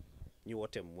bike, new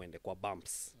wote mwende kwa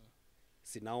bumps.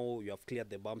 See, now you have cleared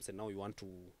the bumps and now you want to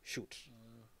shoot.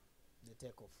 The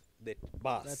takeoff. The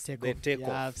bus. The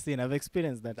takeoff. Yeah, I've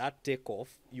experienced that. That takeoff,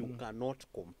 you cannot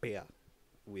compare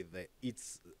with the,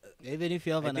 it's... even if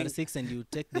you have an R6 and you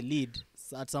take the lead,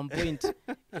 at some point,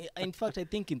 in fact, I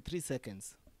think in 3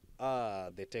 seconds.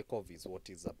 The takeoff is what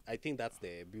is up. I think that's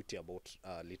the beauty about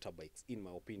liter bikes, in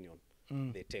my opinion.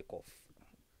 The takeoff.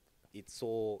 It's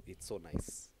so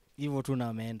nice. Hivyo tu na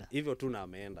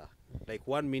ameenda. Like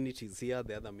 1 minute is here,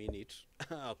 the other minute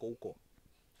ako huko.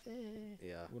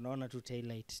 Yeah. Unaona tu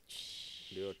taillight.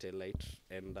 Ndio taillight.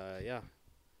 And yeah.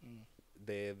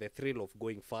 The thrill of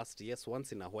going fast, yes,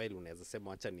 once in a while unaweza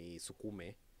sema acha ni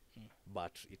sukume,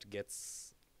 but it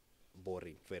gets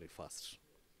boring very fast.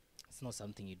 It's not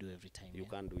something you do every time. You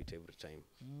can't do it every time.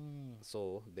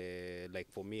 So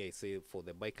like for me, I say for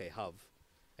the bike I have,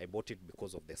 I bought it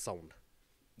because of the sound.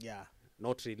 Yeah.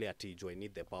 Not really at age I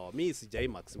need the power. Me sijai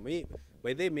maximum.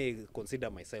 By they may consider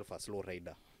myself a slow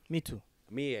rider. Me too.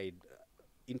 Me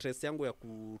interest yangu ya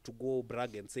to go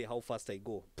brag and say how fast I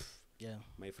go. Yeah.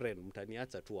 My friend,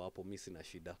 mtaniacha tu hapo, mimi sina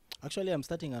shida. Actually, I'm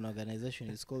starting an organization.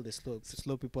 It's called the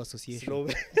Slow People Association. Slow.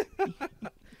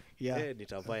 Yeah.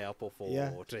 Nitavai hapo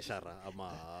for treasurer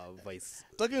ama vice.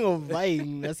 Talking of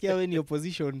vying, nasikia wewe ni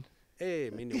opposition.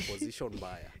 Mimi ni opposition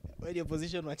baya. Wewe ni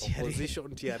opposition wa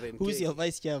Opposition TRNK. Who's your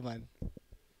vice chairman?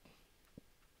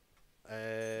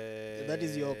 That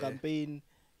is your campaign,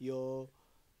 your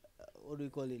what do we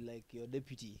call it, like your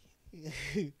deputy?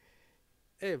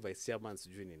 Vice chairman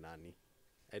sijui ni nani.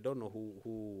 I don't know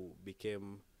who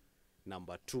became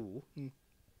number 2. Who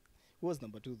was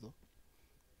number 2 though?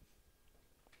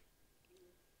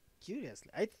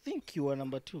 Curiously, I think you were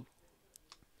number 2.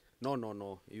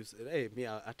 No. You me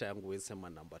hata yangu wezi sema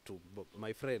number 2.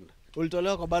 My friend.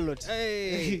 Ulitolewa kwa ballot.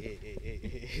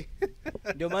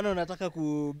 Ndio maana unataka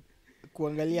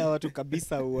kuangalia watu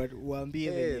kabisa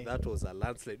uambie that was a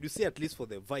landslide. You see, at least for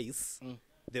the vice,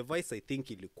 the vice I think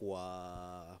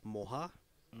ilikuwa Moha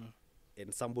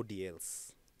and somebody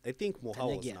else. I think Moha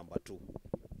was number 2.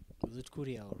 Was it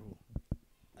Kuria or who?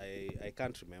 I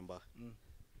can't remember.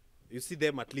 You see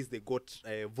them, at least they got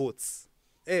votes.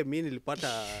 Mimi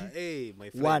nilipata my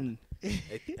friend.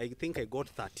 1. I think I got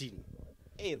 13.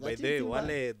 Hey, By 13 the way, si mbaya.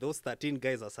 wale those 13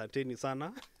 guys asanteni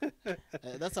sana.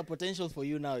 That's a potential for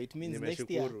you now. It means next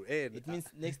year. Nimeshukuru. It means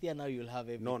next year now you'll have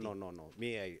everything. No.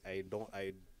 Me,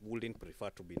 I wouldn't prefer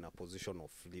to be in a position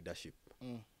of leadership.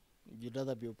 You'd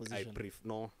rather be opposition.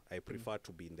 I prefer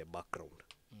to be in the background.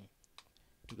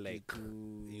 Like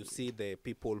to you see the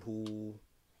people who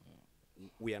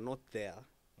we are not there,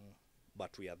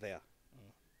 but we are there.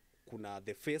 Kuna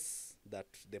the face that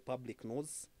the public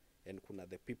knows, and kuna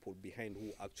the people behind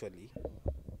who actually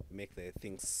make the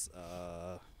things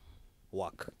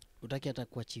work. Utaki hata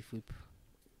kuwa chief whip.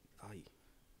 Ai.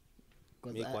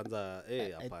 Mi kwanza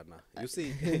hapana. You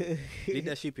see,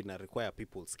 leadership ina require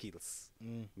people skills.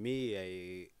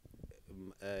 Me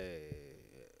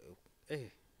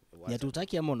ya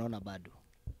tutaki ama unaona bado?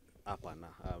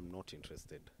 Hapana, I'm not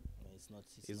interested. It's not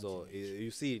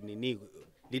you see,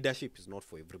 leadership is not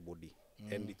for everybody.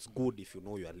 And it's good if you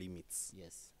know your limits.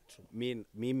 Yes, true.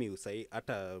 Mimi usai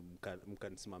hata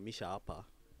mkanisimamisha hapa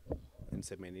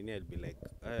niseme nini, I'll be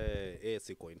like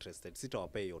siko interested,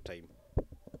 sitawapea your time.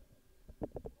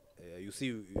 You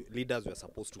see, leaders were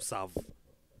supposed to serve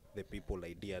the people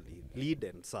ideally, lead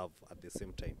and serve at the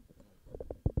same time.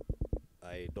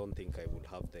 I don't think I will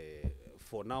have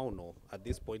for now, no, at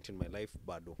this point in my life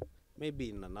bado. Maybe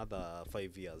in another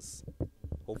 5 years,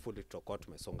 hopefully tutakuwa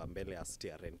tumesonga mbele as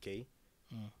TRNK.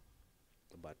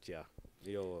 But yeah,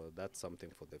 that's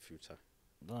something for the future.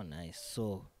 Oh, nice.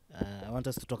 So I want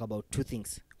us to talk about two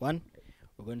things. One,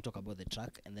 we're going to talk about the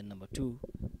track, and then number two,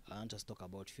 I want us to talk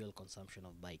about fuel consumption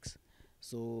of bikes.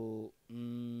 So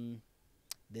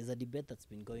there's a debate that's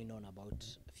been going on about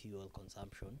fuel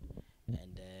consumption,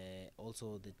 and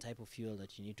also the type of fuel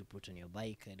that you need to put on your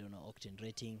bike. I don't know, octane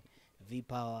rating,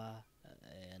 V-power,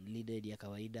 unleaded ya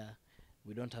kawaida.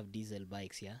 We don't have diesel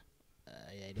bikes, yeah?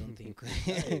 I don't think.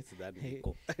 It's that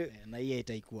Nico. Na hiyo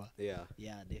itaikuwa.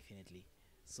 Yeah, definitely.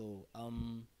 So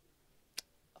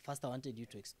first I wanted you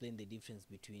to explain the difference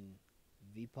between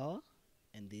V-power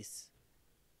and this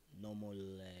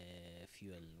normal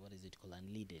fuel. What is it called?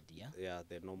 Unleaded, yeah? Yeah,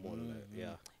 the normal,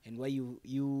 yeah. And why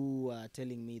you are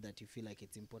telling me that you feel like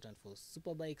it's important for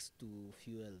super bikes to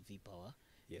fuel V-power.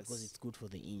 Yes. Because it's good for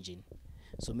the engine.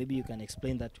 So maybe you can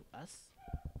explain that to us,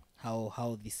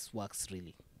 how this works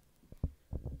really.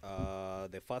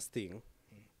 The first thing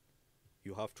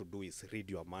you have to do is read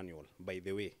your manual. By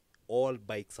the way, all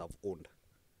bikes I've owned,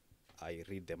 I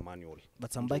read the manual.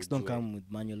 But some bikes don't come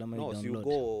with manual. No, so you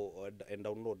go and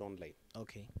download online.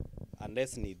 Okay.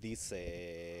 Unless need this,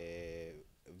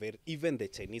 even the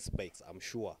Chinese bikes, I'm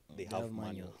sure they have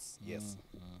manuals. Yes.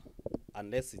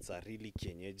 Unless it's a really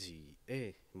kienyeji,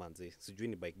 manze, sijui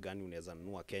ni bike gani unaweza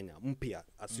nunua Kenya mpya,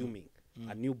 assuming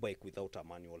a new bike without a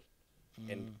manual.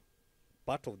 And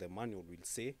part of the manual will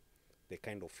say the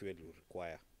kind of fuel you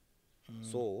require.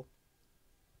 So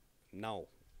now,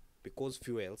 because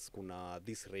fuels kuna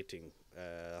this rating,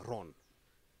 RON,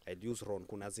 I'll use RON.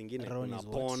 Kuna zingine RON kuna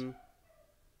PON.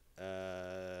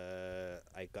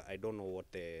 I don't know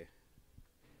what the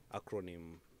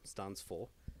acronym stands for.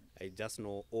 I just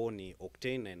know O ni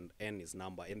octane and N is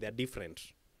number, and they're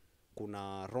different.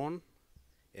 Kuna RON,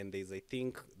 and there's, I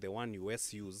think, the one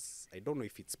US use, I don't know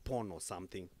if it's PON or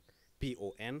something,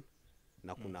 PON,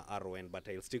 na kuna RON, but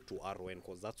I'll stick to RON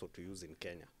because that's what we use in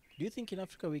Kenya. Do you think in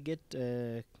Africa we get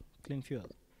clean fuel?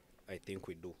 I think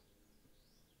we do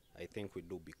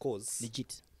because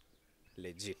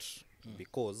legit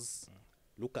because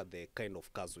look at the kind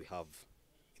of cars we have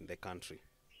in the country.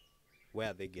 Where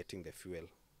are they getting the fuel?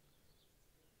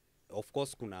 Of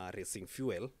course kuna racing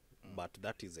fuel, but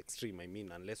that is extreme. I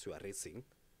mean, unless you are racing.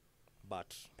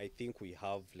 But I think we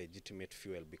have legitimate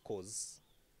fuel because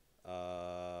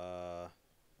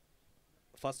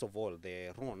first of all,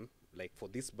 the RON, like for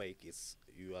this bike, is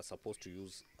you are supposed to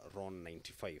use RON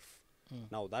 95.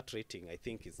 Now that rating, I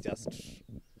think, is just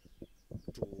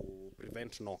to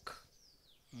prevent knock.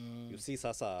 You see,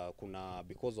 sasa kuna,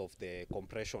 because of the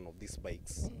compression of these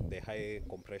bikes, the high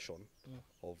compression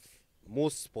of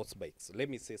most sports bikes, let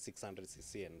me say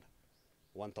 600cc and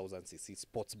 1000cc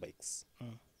sports bikes,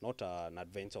 not an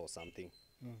adventure or something.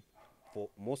 For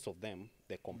most of them,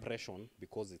 the compression,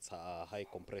 because it's a high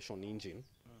compression engine,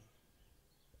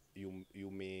 you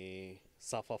may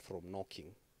suffer from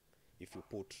knocking if you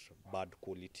put bad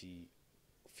quality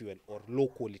fuel or low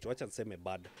quality. Wacha niseme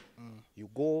bad. You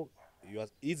go, your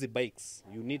easy bikes,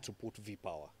 you need to put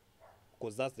V-power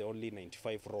because that's the only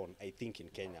 95 RON, I think, in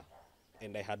Kenya.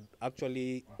 And I had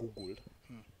actually Googled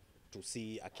to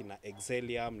see akina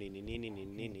Exelium,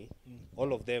 nini.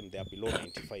 All of them, they are below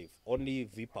 95. Only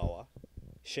V-power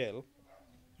Shell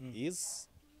is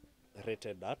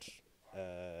rated at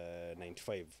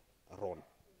 95 RON.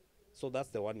 So that's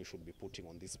the one you should be putting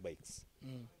on these bikes.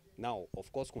 Now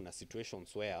of course kuna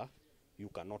situations where you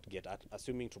cannot get at,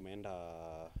 assuming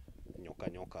tumeenda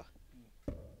nyoka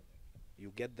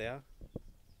you get there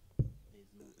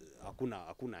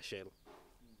hakuna shell,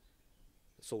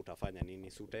 so utafanya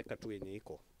nini? So utaweka tu yenye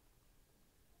iko,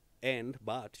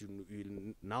 but you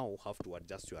will now have to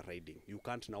adjust your riding. You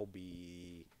can't now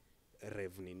be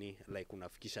rev nini like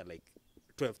unafikisha like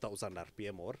 12,000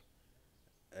 rpm or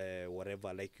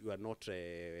whatever, like you are not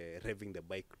revving the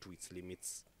bike to its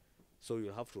limits, so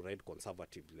you'll have to ride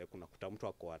conservatively. Like unakuta mtu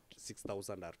ako at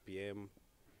 6,000 rpm,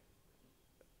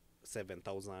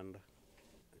 7,000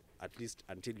 at least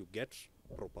until you get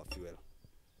proper fuel.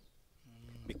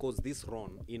 Because this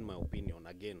run, in my opinion,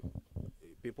 again,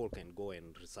 people can go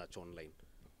and research online.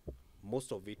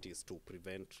 Most of it is to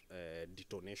prevent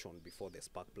detonation before the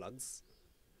spark plugs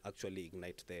actually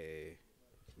ignite the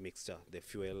mixture, the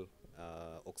fuel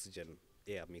oxygen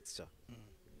air mixture.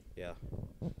 Yeah.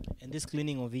 And this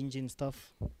cleaning of engine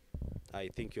stuff, I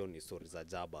think hiyo ni stories za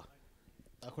jaba.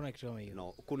 Hakuna kitu kama hiyo.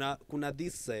 No, kuna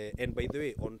this and by the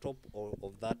way, on top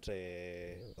of that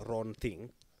Ron thing,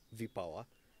 V-Power,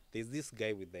 there's this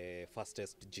guy with the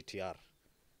fastest GTR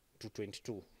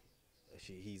 222.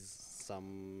 He's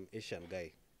some Asian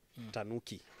guy,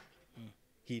 Tanuki.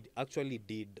 He actually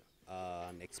did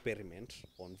an experiment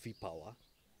on V-Power,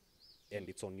 and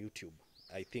it's on YouTube.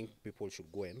 I think people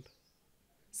should go and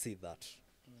see that.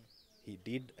 He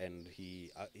did, and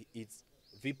it's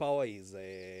V-Power is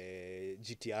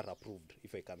GTR approved,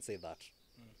 if I can say that,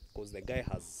 because the guy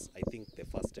has, I think, the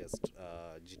fastest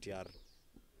GTR.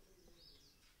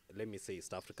 Let me say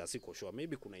East Africa, siko sure.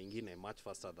 Maybe kuna ingine much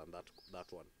faster than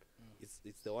that one.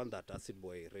 It's the one that Acid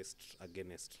Boy raced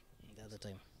against The other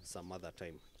time. some other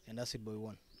time. And Acid Boy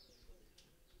won.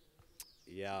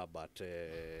 Yeah, but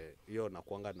hiyo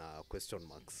nakuanga na question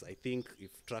marks. I think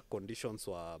if track conditions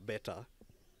were better,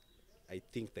 I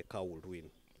think the car would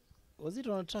win. Was it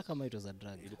on a track or it was a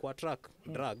drag? Ilikuwa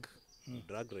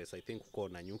drag race. I think uko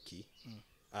Nanyuki.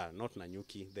 Not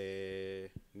Nanyuki, the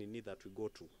nini that we go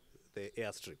to, the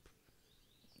airstrip.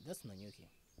 That's Nanyuki.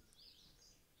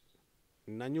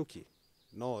 Nanyuki?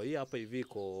 No, hii hapa hivi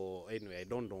iko, anyway, I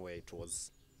don't know where it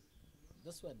was.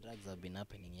 That's where drags have been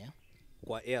happening, yeah?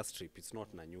 Kwa airstrip, it's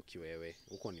not Nanyuki wewe.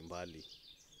 Uko ni mbali.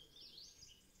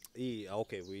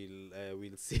 Okay,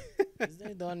 we'll see. Is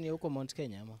that the one huko Mount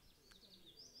Kenya, ama?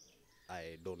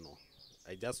 I don't know.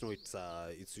 I just know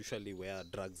it's usually where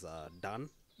drugs are done.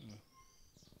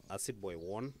 Acid Boy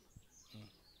won.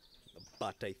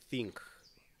 But I think,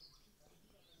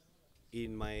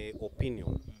 in my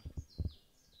opinion,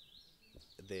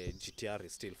 the GTR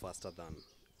is still faster than,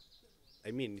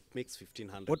 I mean, it makes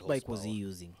 1,500 What horsepower. bike was he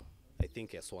using? I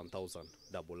think S1000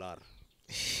 double R.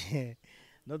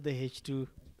 Not the H2.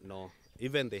 No,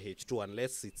 even the H2,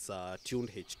 unless it's tuned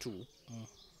H2,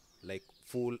 like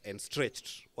full and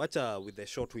stretched. Watch with the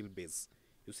short wheelbase.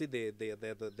 You see, they're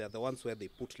the ones where they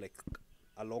put like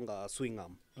a longer swing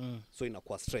arm, so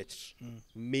inakuwa stretched.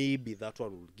 Maybe that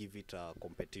one will give it a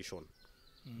competition.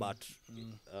 But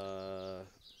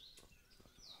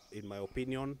in my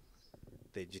opinion,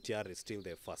 the GTR is still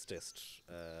the fastest.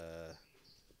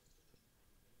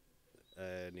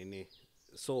 Nini.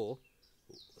 So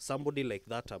somebody like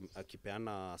that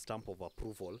akipeana stamp of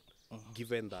approval,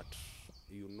 given that,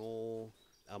 you know,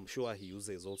 I'm sure he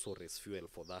uses also race fuel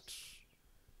for that,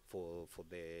 for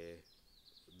the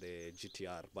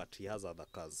GTR, but he has other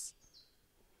cars.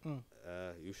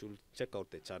 You should check out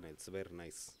the channel, it's very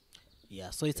nice. Yeah,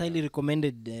 so it's highly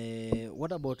recommended.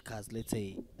 What about cars? Let's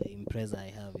say the Impreza I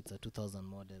have, it's a 2000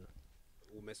 model.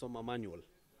 Umesoma manual?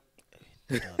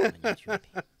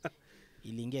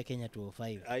 Iliingia Kenya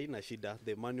 205. Haina shida,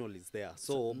 the manual is there.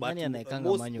 So but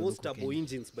most turbo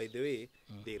engines, by the way,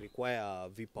 they require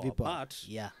V-Power. But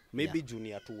maybe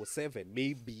Junior 207,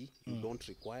 maybe you don't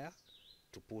require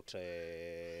to put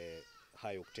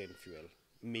high octane fuel.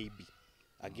 Maybe.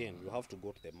 Again, you have to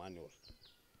go to the manual.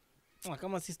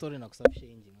 Kama si story na kusafisha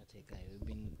engine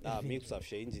wateka. Me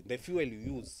kusafisha engine. The fuel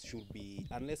you use should be,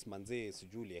 unless manze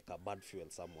sijui like a bad fuel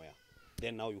somewhere.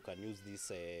 Then now you can use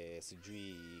this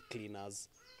sijui cleaners.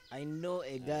 I know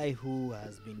a guy who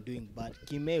has been doing bad.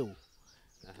 Kimeu.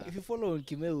 If you follow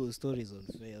Kimeu stories on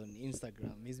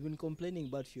Instagram, he's been complaining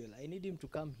about fuel. I need him to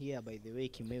come here, by the way,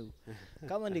 Kimeu.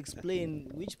 Come and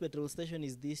explain which petrol station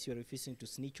is this you're refusing to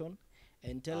snitch on,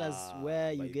 and tell us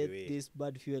where you get this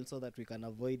bad fuel so that we can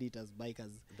avoid it as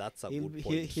bikers. That's a good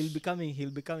point. He'll be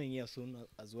coming here soon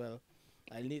as well.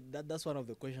 I'll need that's one of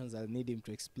the questions I'll need him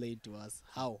to explain to us.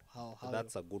 How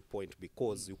That's a good point,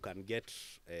 because you can get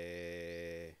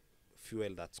fuel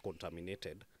that's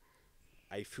contaminated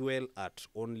I fuel at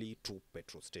only 2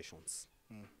 petrol stations.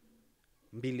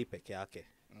 Mbili peke yake.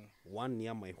 One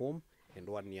near my home and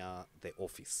one near the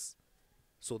office.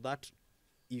 So that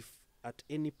if at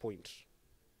any point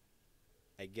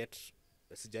I get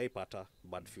sijaipata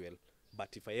bad fuel,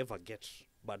 but if I ever get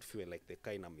bad fuel, like the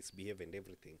kind of misbehave and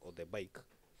everything, or the bike,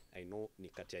 I know ni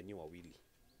kati ya nyi wawili.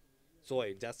 So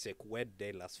I just check where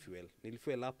did I last fuel.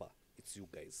 Nilifuel hapa, it's you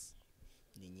guys.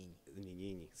 Ni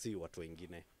nyinyi, si watu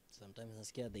wengine. Sometimes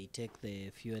nasikia they take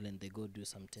the fuel and they go do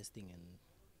some testing and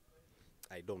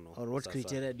I don't know. Or what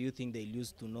criteria do you think they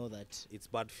use to know that it's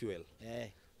bad fuel?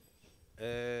 By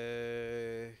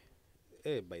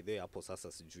the way, hapo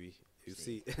sasa sijui. You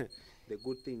see, the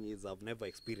good thing is I've never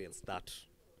experienced that,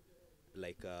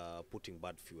 like putting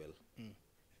bad fuel.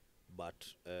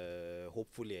 But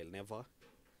hopefully I'll never,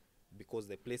 because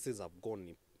the places I've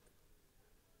gone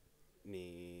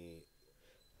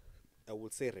I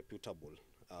would say reputable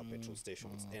petrol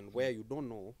stations, and where you don't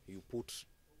know, you put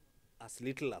as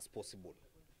little as possible.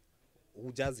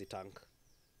 Hujazi tank,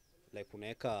 like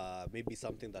unaweka maybe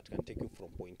something that can take you from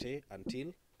point A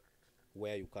until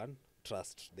where you can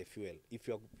trust the fuel. If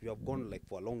you have gone like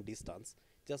for a long distance,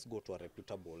 just go to a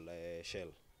reputable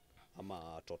Shell,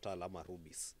 ama Total, ama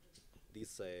Rubis.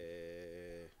 This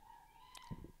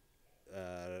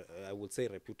I would say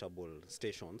reputable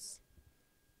stations.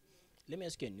 Let me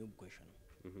ask you a noob question.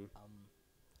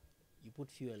 You put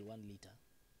fuel 1 liter,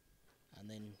 and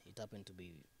then it happens to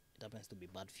be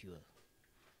bad fuel,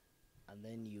 and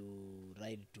then you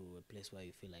ride to a place where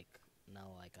you feel like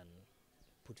now I can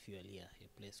put fuel here, a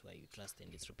place where you trust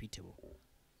and it's reputable.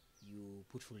 You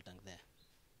put full tank there.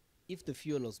 If the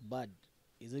fuel was bad,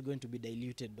 is it going to be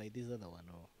diluted by this other one,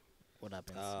 or what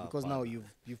happens? Because now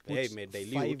you've put 5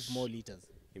 more liters.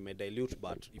 You may dilute,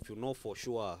 but if you know for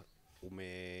sure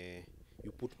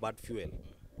you put bad fuel,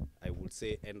 I would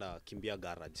say enda kimbia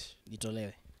garage.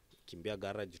 Itolewe. Kimbia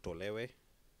garage itolewe.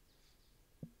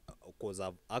 Because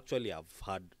I've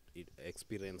had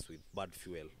experience with bad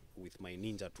fuel with my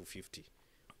Ninja 250.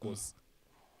 Because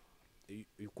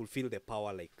you could feel the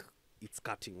power like it's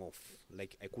cutting off.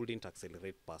 Like I couldn't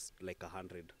accelerate past like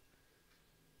 100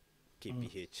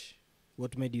 kph.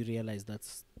 What made you realize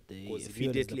that's the fuel? Because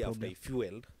immediately after I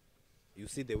fueled, you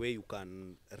see the way you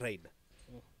can ride.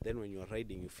 Then when you're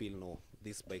riding, you feel no,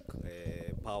 this bike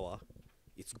power,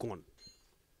 it's gone.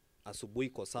 Asubuhi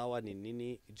iko sawa ni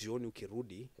nini, jioni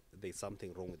ukirudi, there's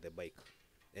something wrong with the bike.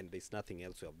 And there's nothing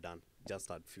else you have done,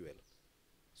 just add fuel.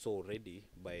 So already,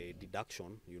 by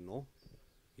deduction, you know,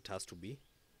 it has to be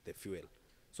the fuel.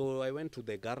 So I went to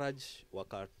the garage,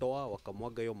 wakatoa,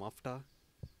 wakamwaga yo mafuta.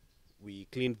 We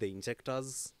cleaned the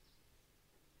injectors.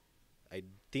 I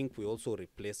think we also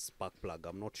replaced spark plug,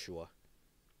 I'm not sure.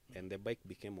 And the bike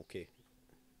became okay.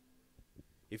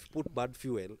 If you put bad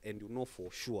fuel and you know for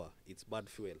sure it's bad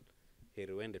fuel,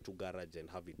 here wende to garage and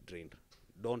have it drained.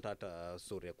 Don't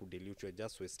dilute, you're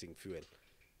just wasting fuel.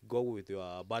 Go with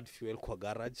your bad fuel kwa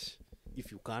garage.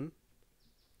 If you can,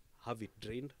 have it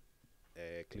drained,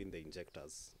 clean the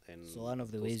injectors, and so one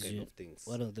of the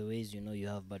ways you know you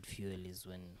have bad fuel is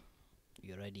when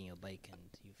you're riding your bike and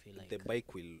you feel like the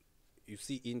bike will, you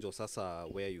see injo sasa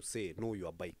where you say know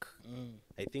your bike.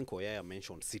 I think Oyaya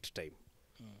mentioned sit time.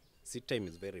 Sit time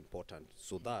is very important,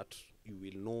 so that you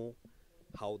will know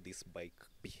how this bike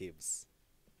behaves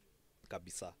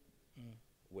kabisa.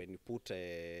 When you put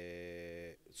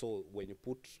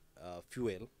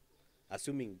fuel,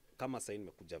 assuming kama sahi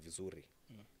nimekuja vizuri,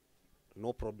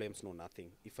 no problems, no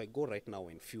nothing. If I go right now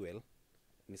and fuel,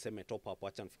 niseme top up,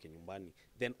 acha nifike nyumbani,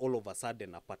 then all of a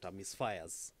sudden napata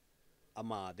misfires,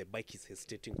 ama the bike is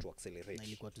hesitating to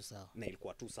accelerate. Na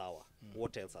ilikuwa tu sawa.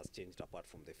 What else has changed apart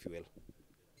from the fuel?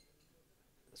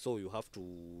 So you have to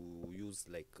use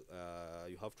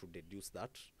you have to deduce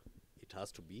that it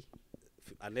has to be,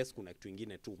 unless kuna kitu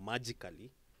ingine tu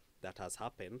magically that has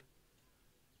happened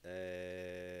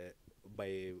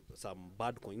by some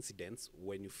bad coincidence.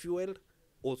 When you fueled,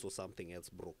 also something else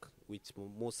broke, which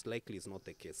most likely is not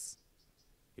the case.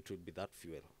 It will be that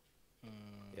fuel.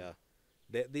 Yeah.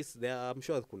 I'm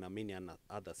sure kuna many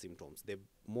other symptoms. The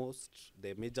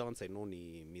major ones I know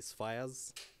ni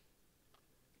misfires.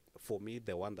 For me,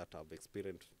 the one that I've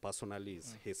experienced personally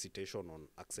is hesitation on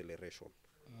acceleration.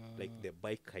 Like the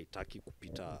bike haitaki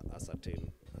kupita a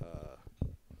certain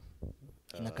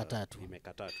imekataa tu.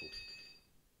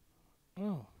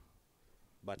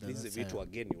 But this is vitu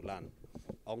again you learn.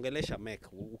 Ongelesha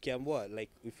mek, ukiambiwa,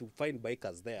 like if you find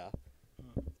bikers there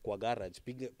kwa garage,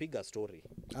 piga story.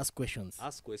 Ask questions.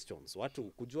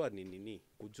 Watu kujua ni nini?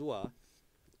 Kujua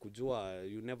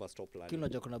you never stop learning.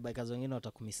 Unajua kuna bikers wengine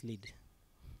watakumislead.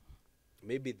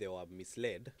 Maybe they were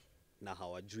misled na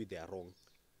hawajui they are wrong,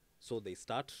 so they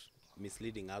start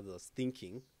misleading others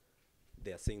thinking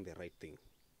they are saying the right thing.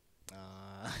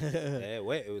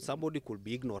 Somebody could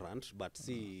be ignorant but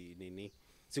si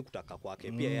kutaka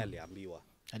kwake, pia yeye aliambiwa.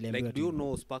 Like, do you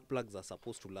know spark plugs are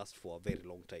supposed to last for a very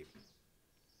long time?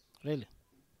 Really?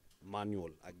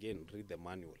 Manual, again, read the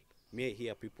manual. Me, I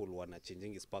hear people wanna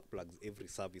changing spark plugs every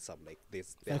service. I'm like,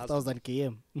 this 5,000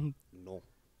 km. No.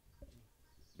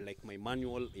 Like, my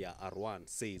manual, R1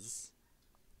 says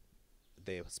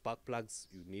the spark plugs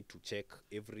you need to check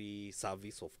every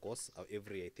service, of course,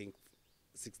 every, I think,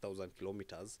 6,000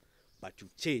 kilometers, but you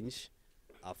change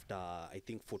after, I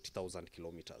think, 40,000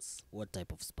 kilometers. What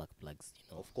type of spark plugs,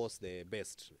 you know? Of course, the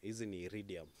best is in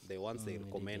iridium. The ones they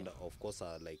recommend, of course,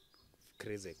 are like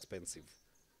crazy expensive.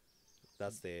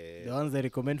 That's the ones they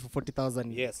recommend for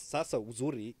 40,000. Yes, sasa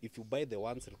uzuri, if you buy the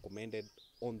ones recommended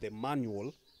on the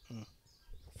manual,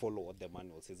 follow what the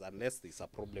manual says, unless there's a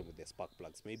problem with the spark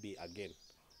plugs. Maybe again,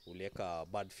 ulieka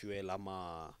bad fuel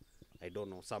ama, I don't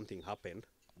know, something happened,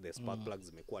 the spark plugs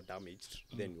imekuwa damaged,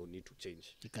 then you need to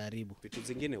change. Karibu. Vitu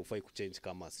zingine ufai kuchange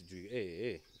kama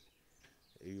sijui,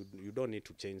 you don't need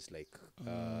to change like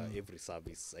every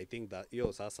service. I think that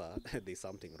sasa there's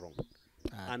something wrong.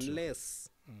 Unless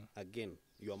again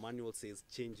your manual says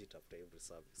change it after every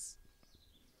service.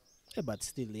 Yeah, but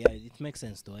still, yeah, it makes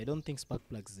sense though. I don't think spark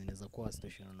plugs zinaweza kuwa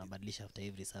station unabadilisha after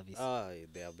every service.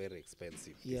 They are very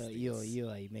expensive.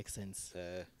 Yeah, it makes sense.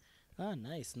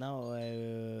 Nice. Now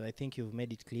I think you've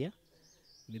made it clear.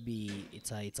 Maybe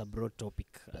it's a broad topic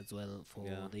as well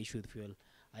for the issue with fuel.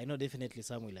 I know definitely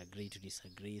some will agree to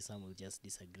disagree, some will just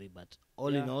disagree, but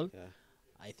all in all,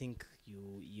 I think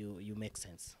you make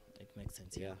sense. It makes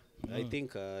sense. Yeah. I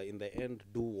think in the end,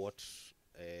 do what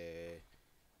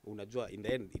unajua, in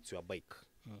the end it's your bike.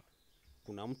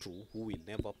 Kuna mtu who will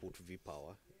never put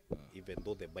V-power even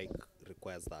though the bike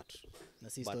requires that. Na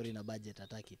si story na budget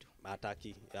ataki tu.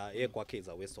 Ataki. Kwake is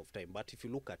a waste of time. But if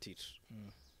you look at it,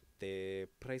 the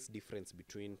price difference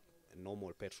between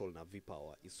normal petrol na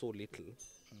V-power is so little.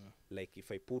 Like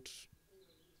if I put,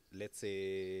 let's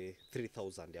say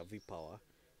 3,000 ya V-power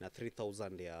na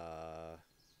 3,000 ya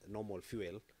normal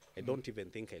fuel, I don't even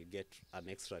think I'll get an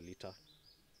extra liter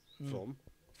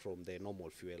from the normal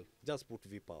fuel. Just put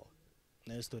V-power.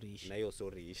 Na hiyo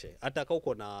story ishe. Hata kama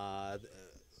uko na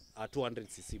a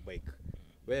 200cc bike,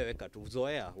 wewe weka tu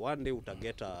zoea, one day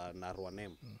utageta na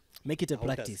R1M. Make it a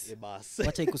practice.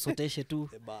 Wacha ikusoteshe tu.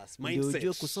 Mindset.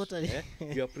 Ndio kusota.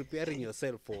 You are preparing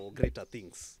yourself for greater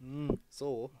things.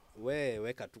 So, wewe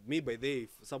weka tu. Me by the way, if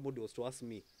somebody was to ask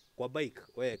me, kwa bike,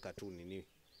 wewe weka tu nini?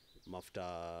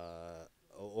 Mafuta,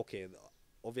 okay,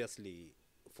 obviously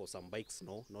for some bikes,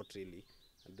 no, not really.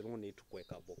 And they don't need to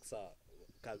kuweka boxer.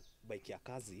 Bike ya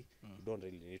kazi, you don't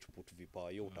really need to put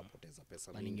V-power. You utapoteza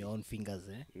pesa mingi. Your own fingers,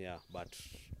 eh? Yeah, but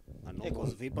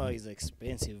because V-power is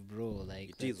expensive, bro. Like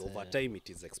it is over time. It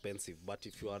is expensive. But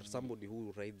if you are somebody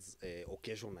who rides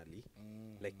occasionally,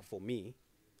 like for me,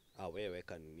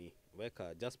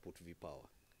 weka just put V-power.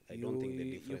 I don't think the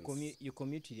difference. You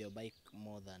commute with your bike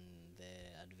more than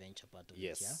the adventure part of it, yeah?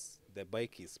 Yes, the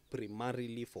bike is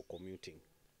primarily for commuting.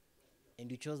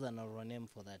 And you chose an R1M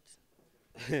for that?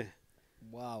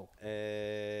 Wow.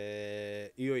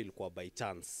 Hiyo ilikuwa by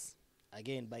chance.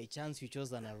 Again, by chance you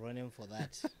chose an R1M for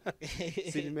that.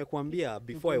 Si nimekuambia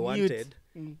before I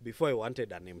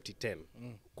wanted an MT10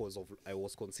 because of I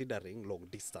was considering long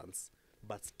distance,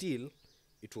 but still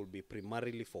it will be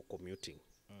primarily for commuting.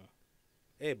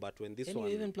 But when this one,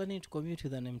 you even planning to commute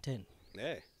with an M10?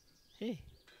 Hey.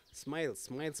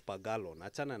 Smiles per gallon.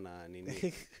 Achana na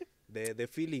nini. The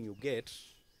feeling you get,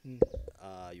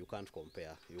 you can't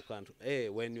compare. You can't.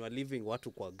 When you are leaving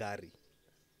watu kwa gari,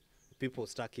 people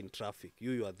stuck in traffic,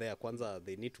 you are there. Kwanza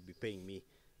they need to be paying me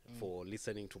for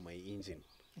listening to my engine.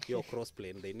 Your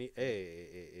crossplane, they need.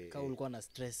 Ka ulikuwa na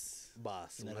stress.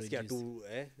 Bas, unasikia tu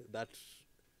that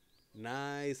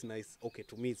nice. Okay,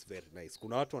 to me it's very nice.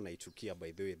 Kuna watu wanaichukia,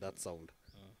 by the way, that sound.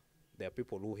 There are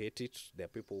people who hate it. There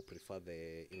are people who prefer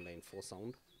the inline 4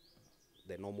 sound,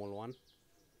 the normal one,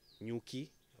 Nuki,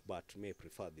 but may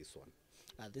prefer this one.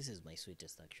 This is my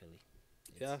sweetest, actually.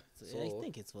 So I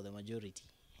think it's for the majority.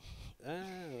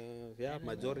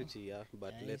 Majority,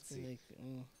 but let's see.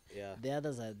 Like,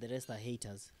 the rest are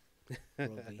haters,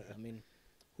 probably. I mean,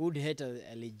 who'd hate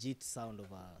a legit sound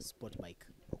of a sport bike?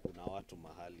 Kuna watu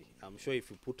mahali. I'm sure if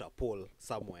you put a poll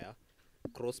somewhere,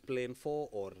 crossplane 4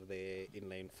 or the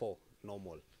inline 4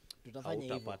 normal,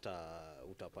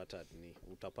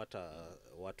 utapata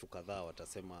watu kadhaa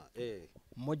watasema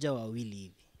mmoja wawili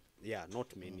hivi. Yeah,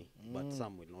 not many, but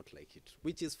some will not like it,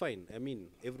 which is fine. I mean,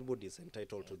 everybody is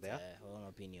entitled to their own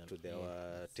opinion, to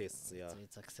their tastes. Yeah,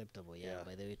 it's acceptable. Yeah, Yeah.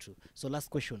 by the way, true. So last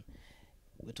question,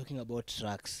 we're talking about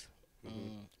tracks.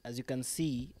 As you can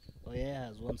see, Oya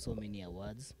has won so many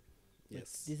awards. But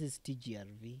yes. this is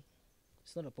TGRV.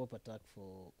 It's not a proper track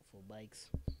for bikes.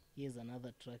 Here's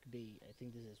another track day. I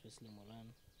think this is Wesley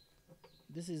Moran.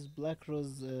 This is Black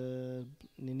Rose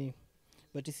Nini.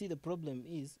 But you see, the problem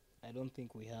is, I don't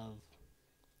think we have.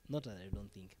 Not that I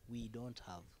don't think we don't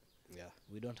have. Yeah.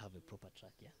 We don't have a proper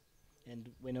track. Yeah. And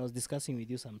when I was discussing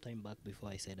with you some time back before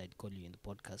I said I'd call you in the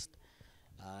podcast,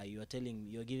 you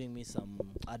were giving me some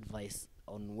advice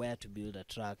on where to build a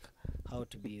track, how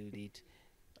to build it,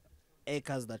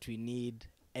 acres that we need,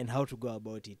 and how to go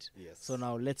about it. Yes. So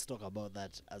now let's talk about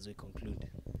that as we conclude.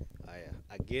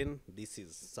 Again, this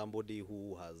is somebody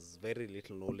who has very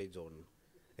little knowledge on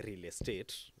real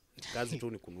estate. Kazi tu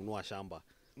ni kununua shamba,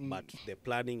 but the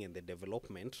planning and the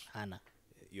development, Hana.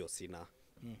 you're sina.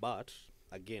 But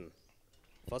again,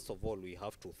 first of all, we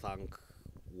have to thank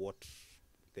what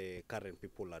the current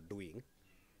people are doing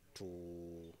to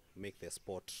make the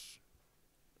sport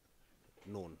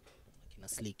known. Kina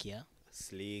Slick, yeah.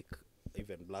 Slick,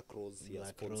 even Black Rose, he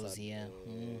has Black Rose, sponsored, yeah.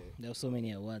 There are so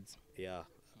many awards. yeah,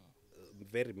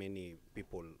 very many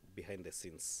people behind the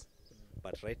scenes.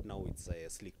 But right now it's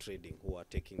Slick Trading who are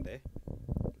taking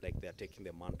they are taking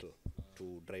the mantle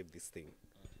to drive this thing.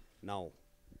 Now,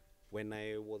 when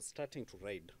I was starting to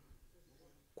ride,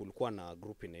 kulikuwa na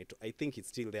group in it. I think it's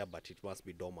still there, but it must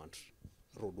be dormant.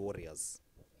 Road Warriors.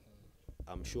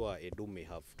 I'm sure Edu may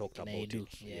have talked about Edu,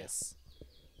 it. yeah. Yes.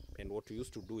 And what we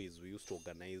used to do is we used to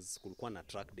organize kulikuwa na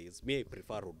track days. Me, I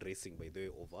prefer road racing, by the way,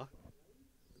 over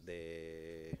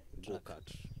the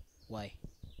go-kart. Why?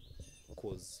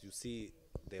 Because you see,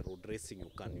 the road racing,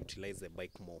 you can utilize the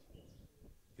bike more.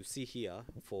 You see here,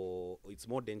 it's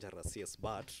more dangerous, yes,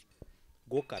 but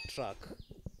go-kart track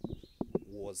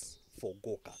was for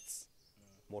go-karts.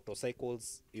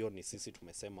 Motorcycles, hiyo ni sisi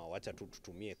tumesema wacha tu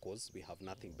tutumie cause we have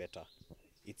nothing better.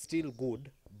 It's still good,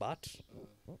 but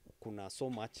kuna so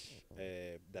much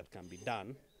that can be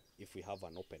done if we have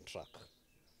an open track.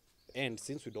 And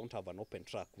since we don't have an open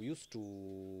track, we used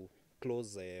to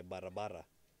close barabara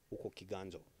huko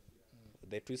Kiganjo.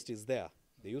 The twist is there.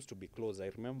 They used to be closed.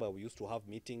 I remember we used to have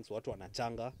meetings, watu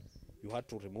wanachanga, you had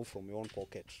to remove from your own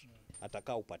pocket.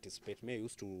 Ataka participate. Me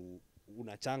used to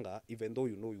unachanga even though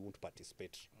you know you won't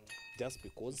participate. Just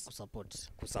because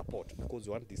kusupport because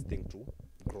you want this thing to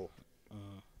grow.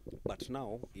 But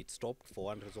now it stopped for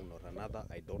one reason or another.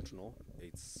 I don't know.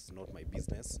 It's not my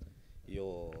business.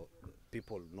 Your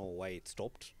people know why it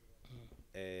stopped.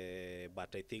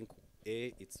 But I think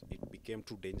it became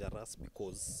too dangerous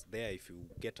because there if you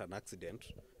get an accident,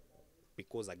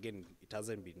 because again it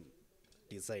hasn't been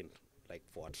designed like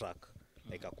for a track,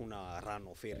 like hakuna run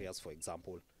of areas for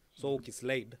example. So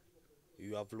ukislide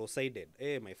you have lopsided.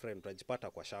 My friend,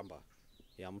 utajipata kwa shamba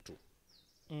ya mtu.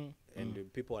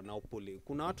 And people are now pulling.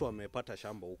 Kuna watu wamepata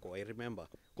shamba huko. I remember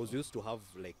because we used to have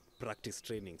like practice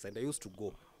trainings and I used to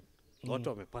go. Watu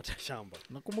wamepata shamba.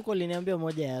 Nakumbuka uliniambia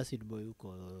moja ya acid boy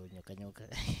huko nyoka.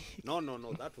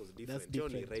 No, that was different. Hiyo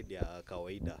ni ride ya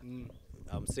kawaida.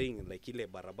 I'm saying like ile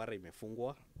barabara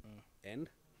imefungwa and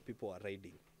people are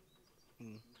riding.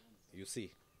 You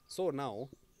see. So now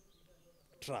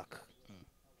track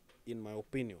in my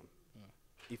opinion,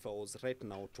 if I was right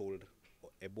now told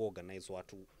Ebo organize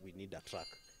watu we need a track,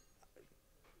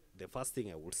 the first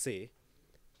thing I would say,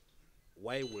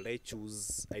 why would I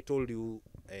choose, I told you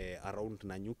around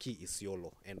Nanyuki,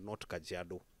 Isiolo and not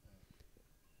Kajiado.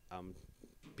 I'm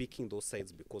picking those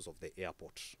sides because of the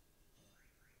airport.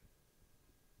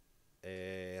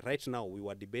 Right now we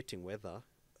were debating whether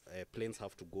planes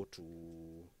have to go to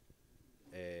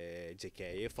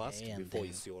JKIA first before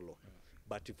Isiolo.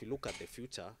 But if you look at the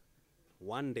future,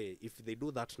 one day if they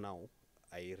do that now,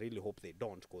 I really hope they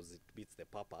don't because it beats the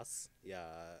purpose.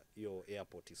 Your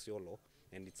airport Isiolo,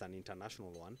 and it's an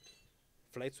international one.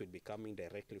 Flights will be coming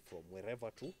directly from wherever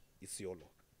to Isiolo.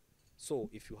 So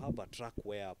if you have a track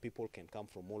where people can come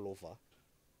from all over,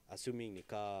 assuming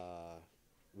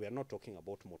we are not talking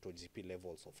about MotoGP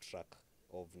levels of track,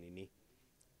 of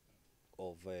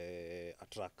a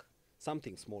track,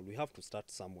 something small. We have to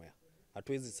start somewhere.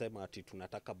 Hatuwezi sema ati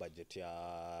tunataka budget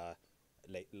ya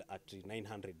at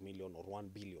 900 million or 1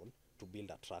 billion to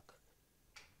build a track,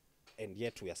 and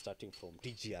yet we are starting from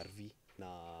TGRV na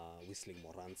Whistling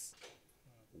Morans.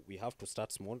 We have to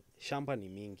start small. Shamba ni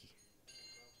mingi.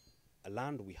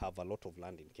 Land, we have a lot of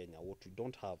land in Kenya. What we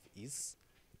don't have is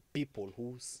people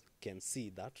who can see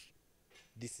that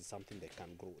this is something that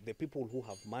can grow. The people who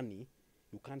have money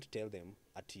you can't tell them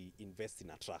invest in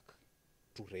a truck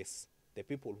to race. The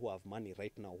people who have money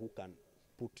right now who can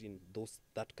put in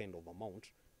that kind of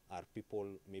amount are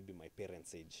people maybe my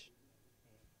parents age.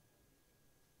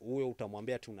 Uwe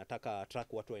utamwambia ati unataka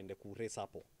truck watu waende ku race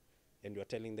hapo, and you are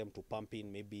telling them to pump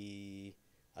in maybe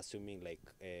assuming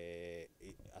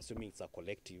it's a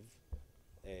collective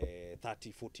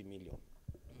 30-40 million.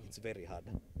 It's very hard.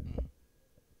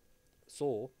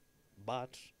 So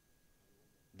but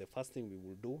the first thing we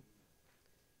will do,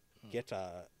 get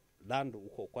a land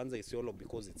uko kwanza Isiolo,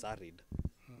 because it's arid,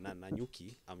 na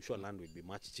Nanyuki, I'm sure land will be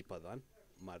much cheaper than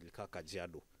Malika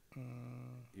Kajiado.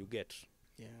 You get?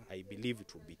 Yeah. I believe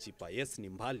it will be cheaper. Yes, ni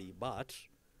mbali, but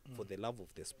for the love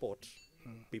of the sport,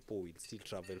 people will still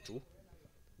travel to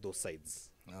those sides.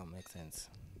 Oh, makes sense.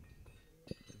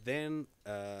 Then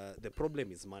the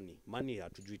problem is money. Money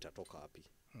hatujui itatoka wapi.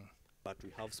 But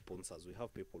we have sponsors. We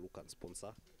have people who can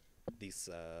sponsor this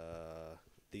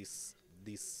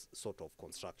sort of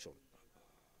construction.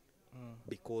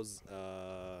 Because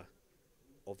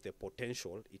of the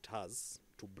potential it has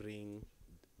to bring,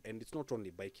 and it's not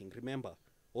only biking. Remember,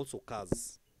 also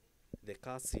cars. The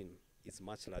car scene is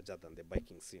much larger than the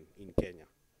biking scene in Kenya.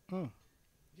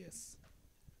 Yes.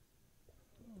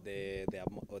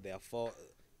 Therefore,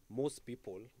 most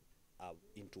people are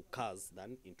into cars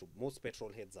than into, most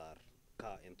petrol heads are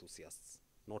car enthusiasts,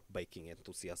 not biking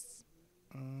enthusiasts.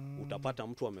 Utapata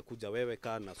mtu amekuja, wewe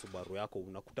kaa na Subaru yako,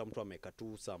 unakuta mtu ameka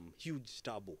tu some huge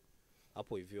turbo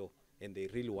hapo hivyo, and they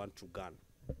really want to gun.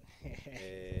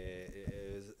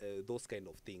 Those kind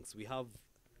of things. We have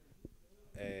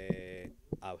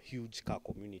a huge car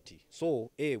community.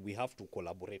 So, we have to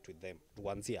collaborate with them.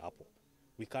 Tuanzie hapo.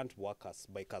 We can't work as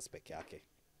bikers peke yake.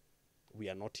 We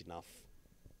are not enough.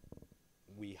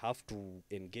 We have to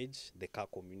engage the car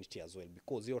community as well,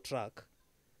 because a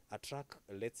truck,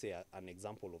 let's say an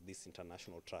example of these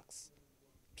international trucks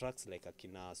like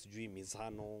akina sijui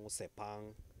Mizano,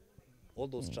 Sepang, all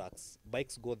those trucks,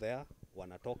 bikes go there,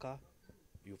 wanatoka,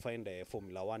 you find a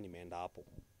Formula 1 imeenda hapo,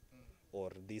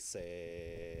 or this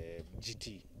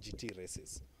GT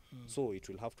races. So it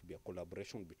will have to be a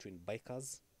collaboration between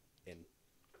bikers and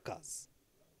cars.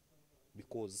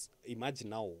 Because imagine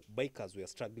now, bikers were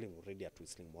struggling already at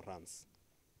Whistling Morans.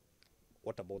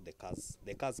 What about the cars?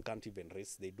 The cars can't even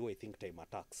race. They do, I think, time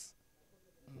attacks.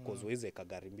 Because weze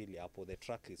kagari mbili hapo, the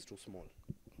track is too small.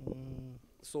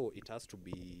 So it has to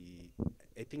be,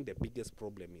 I think the biggest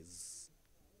problem is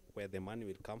where the money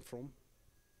will come from.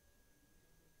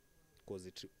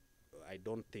 Because I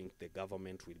don't think the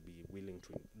government will be willing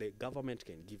to. The government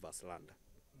can give us land.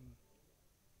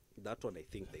 That one I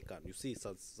think they can. You see,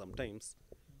 sometimes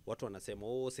watu wanasema,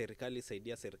 oh, serikali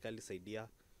saidia.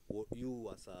 You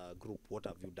as a group, what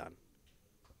have you done?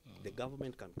 The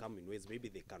government can come in ways. Maybe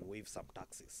they can waive some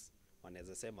taxes.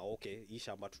 Wanaweza sema, okay, hii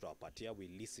shamba tutawapatia, we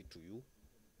lease it to you.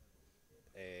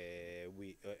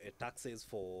 Taxes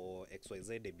for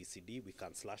XYZ ABCD, we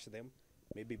can slash them.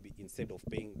 Maybe instead of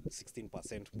paying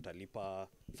 16%, mtalipa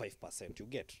 5%. You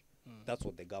get? That's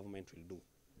what the government will do.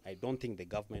 I don't think the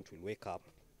government will wake up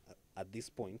at this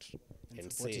point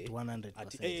and say, it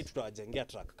 100%. Tutawajengea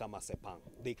truck kama Sepang.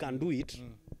 They can do it.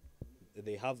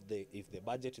 They have if the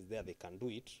budget is there, they can do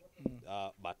it.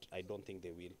 But I don't think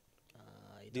they will.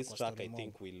 This truck, I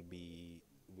think, will be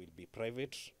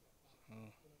private.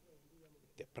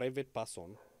 The private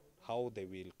person, how they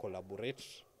will collaborate,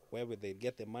 where will they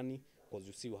get the money? Because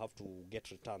you see, you have to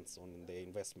get returns on the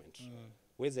investment.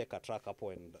 Where's the truck up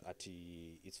and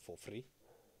it's for free?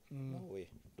 No way.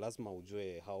 Lazima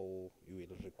ujue how you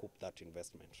will recoup that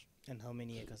investment. And how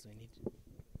many acres we need?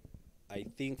 I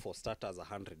think for starters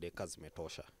 100 acres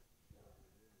metosha.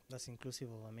 That's inclusive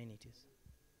of amenities.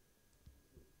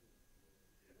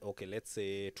 Okay, let's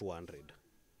say 200.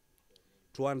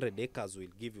 200 acres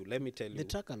will give you, let me tell you. The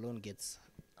truck alone gets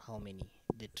how many?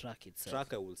 The truck itself.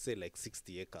 Truck I will say like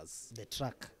 60 acres. The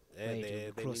truck.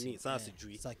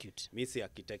 Circuit. Missy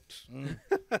architect.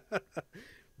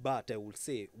 But I will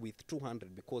say with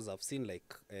 200, because I've seen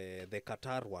like the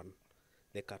Qatar one.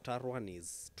 The Qatar one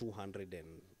is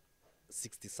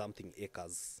 260 something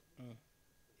acres,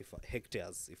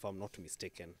 hectares, if I'm not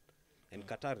mistaken. And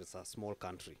Qatar is a small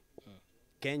country.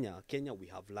 Kenya, we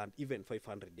have land even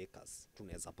 500 acres.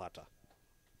 Tunaweza pata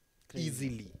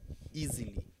easily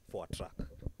for a truck,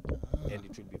 and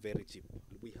it will be very cheap.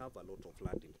 We have a lot of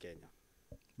land in Kenya.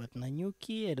 But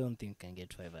Nanyuki, I don't think can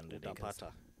get 500 acres.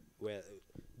 Where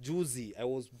Juicy, I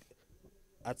was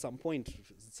at some point,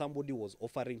 somebody was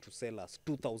offering to sell us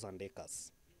 2,000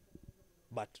 acres,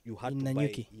 but you had to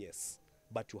Nanyuki. buy, yes,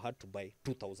 but you had to buy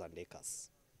 2,000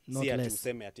 acres. Not si ati less.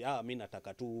 useme ati mi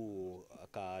nataka tu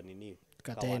ka nini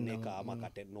Ka ka 10 waneka or- ama ka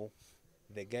 10. No,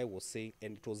 the guy was saying,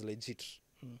 and it was legit,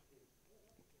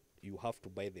 you have to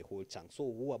buy the whole chunk. So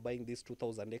who are buying these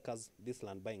 2,000 acres? These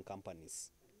land buying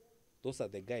companies. Those are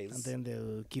the guys. And then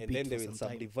they'll keep and it then for they will some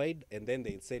time. subdivide, and then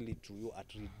they'll sell it to you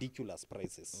at ridiculous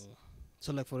prices.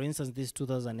 So like for instance, this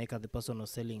 2,000 acre, the person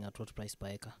was selling at what price per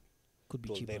acre? Could be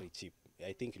It was cheaper. very cheap.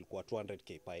 I think ilikuwa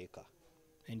 200k per acre.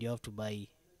 And you have to buy.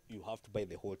 You have to buy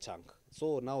the whole chunk.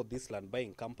 So now this land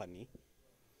buying company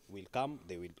will come.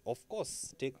 They will of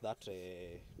course take that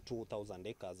 2,000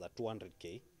 acres at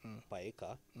 200k per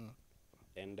acre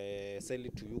and sell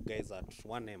it to you guys at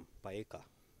 1M per acre.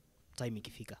 Time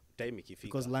ikifika. Time ikifika.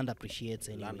 Because land appreciates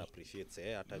anyway. Land appreciates.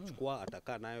 Atachukua,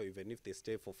 atakaa nayo, even if they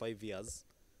stay for 5 years,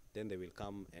 then they will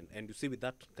come and you see, with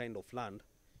that kind of land,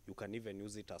 you can even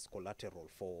use it as collateral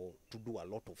to do a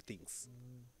lot of things.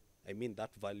 I mean, that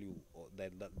value, or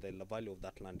the value of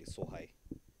that land is so high.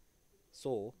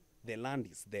 So the land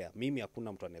is there. Mimi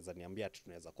hakuna mtu anaweza niambia ati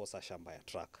tunaweza kosa shamba ya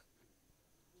truck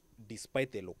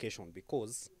despite the location,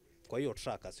 because kwa hiyo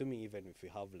truck, assuming even if you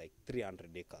have like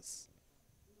 300 acres,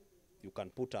 you can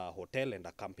put a hotel and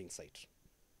a camping site.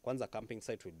 Kwanza camping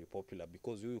site will be popular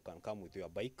because you can come with your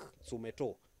bike, so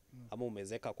umeto ama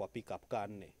umezeka kwa pickup car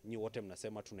 4, nyi wote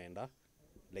mnasema tunaenda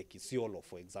like Isiolo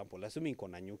for example, assuming iko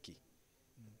na Nyuki.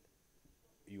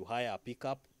 You hire a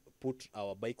pickup, put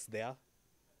our bikes there,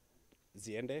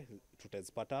 ziende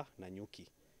tutazipata na Nyuki.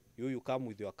 You come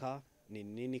with your car,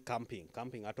 nini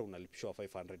camping hata unalipishwa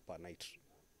 500 per night.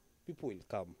 People will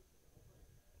come.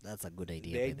 That's a good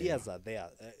idea. The ideas are there.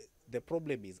 The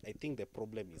problem is, I think the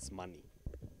problem is money.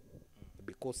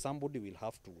 Because somebody will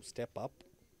have to step up.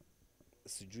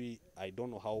 Sijui, I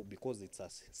don't know how, because it's a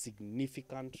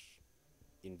significant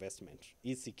investment.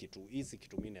 Hii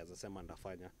kitu mimi naweza sema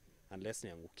ndafanya unless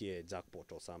niangukie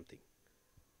jackpot or something.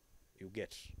 You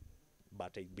get.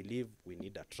 But I believe we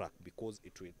need a track because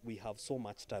we have so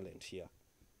much talent here.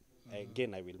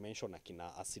 Again, I will mention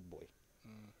akina Acid Boy.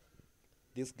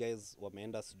 These guys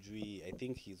wameenda sijui, I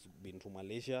think he's been to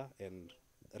Malaysia and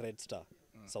Red Star,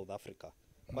 South Africa.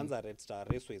 Kwanza Red Star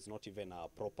Raceway is not even a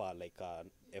proper like a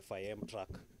FIM track.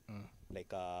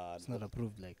 Like It's not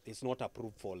approved like. it's not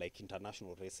approved for like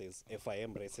international races,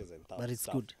 FIM races and But it's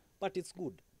stuff. good. But it's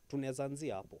good. Tunaweza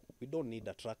anzia hapo. We don't need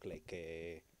a track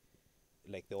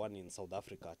like the one in South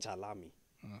Africa, Chalami.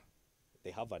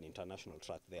 They have an international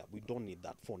track there. We don't need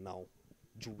that for now.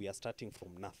 We are starting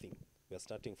from nothing. We are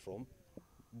starting from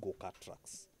go-kart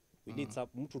tracks. We need some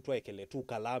mtu tuwekele tu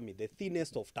Kalami, the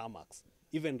thinnest of tarmacs.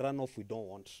 Even runoff we don't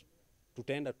want.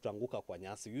 Tutaenda tutanguka kwa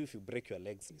nyasi. You, if you break your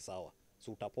legs ni sawa.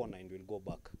 So utapona and we'll go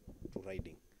back to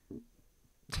riding.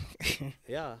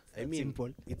 Yeah, I mean,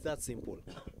 simple. It's that simple.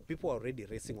 People are already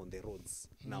racing on the roads,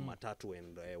 na matatu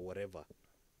and whatever.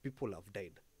 People have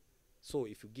died. So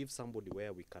if you give somebody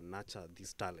where we can nurture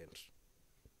this talent,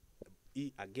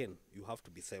 again, you have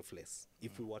to be selfless.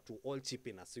 If we were to all chip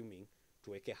in, assuming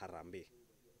tuweke harambe,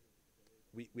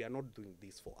 we are not doing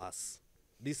this for us.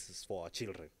 This is for our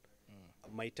children.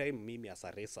 My time, mimi as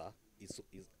a racer,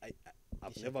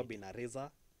 I've never been a racer.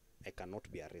 I cannot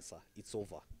be a racer. It's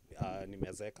over.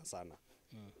 Nimezeeka sana.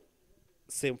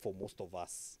 Same for most of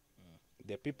us.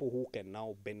 The people who can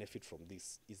now benefit from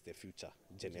this is the future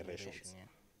generations. Yeah.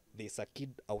 There's a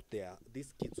kid out there,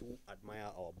 these kids who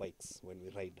admire our bikes when we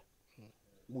ride.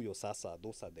 Uyo sasa,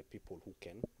 those are the people who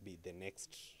can be the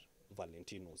next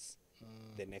Valentinos,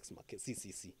 the next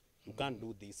CCC. You can't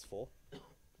do this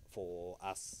for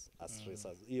us as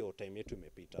racers. Iyo time yetu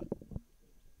imepita.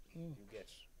 You get.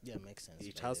 Yeah, makes sense.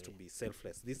 It has to be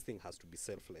selfless. This thing has to be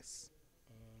selfless.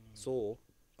 So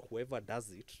whoever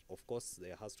does it, of course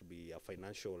there has to be a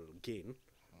financial gain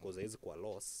because there is a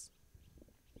loss,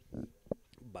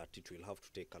 but it will have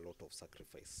to take a lot of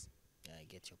sacrifice. Yeah, I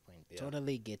get your point. Yeah.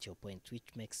 Totally get your point,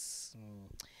 which makes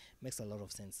a lot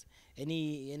of sense.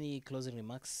 Any closing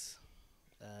remarks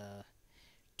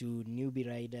to newbie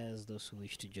riders, those who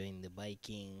wish to join the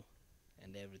biking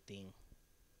and everything?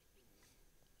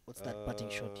 What's that parting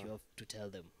shot you have to tell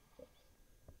them?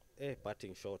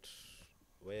 Parting shot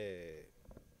where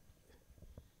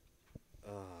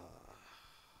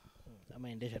Ama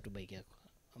endesha tu bike yako.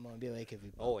 Ama ambia waeke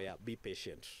vipi? oh yeah, be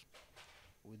patient.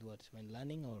 With what? When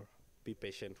learning or? Be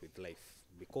patient with life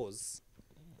because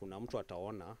kuna mtu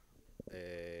ataona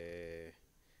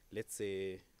let's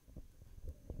say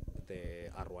the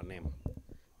R1M,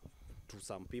 to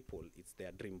some people it's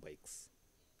their dream bikes,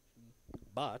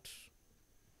 but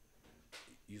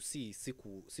you see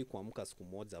siku amka siku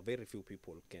moja, very few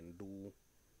people can do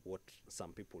what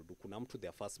some people do. Kuna mtu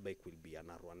their first bike will be an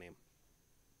R1M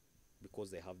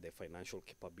because they have the financial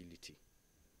capability.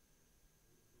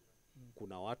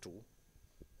 kuna watu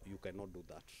you cannot do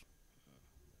that.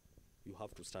 You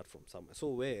have to start from somewhere.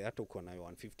 So where hata uko na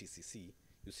 150cc,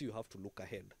 you see you have to look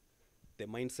ahead. The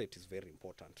mindset is very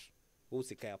important.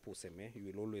 Usikae hapo useme you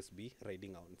will always be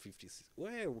riding a 150cc.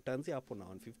 Wewe utaanzia hapo na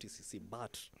 150cc,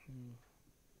 but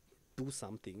do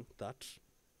something that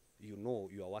you know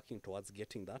you are working towards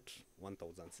getting that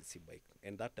 1000cc bike.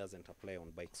 And that doesn't apply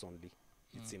on bikes only.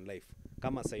 It's in life.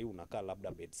 Kama sahi unakaa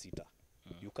labda bed sitter.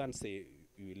 You can't say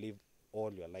you will live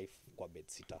all your life kwa bed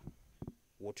sitter.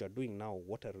 What you're doing now,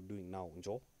 what are you doing now,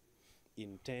 njo?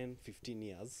 In 10, 15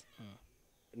 years,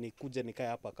 nikuje nikae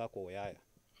hapa kako oyaya.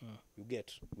 You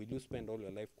get, will you spend all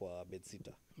your life kwa bed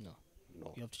sitter? No.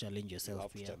 No. You have to challenge yourself. You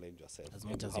have to challenge yourself. As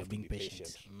much as you're being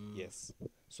patient. Yes.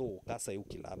 So, kasa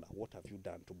ukilala, what have you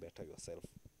done to better yourself?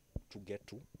 To get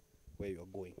to where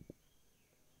you're going?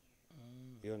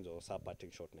 Hiyo ndio saa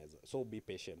parting shot naweza. So, be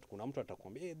patient. Kuna mtu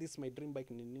atakwambia, hey, this is my dream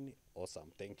bike, nini.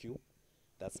 Awesome, thank you.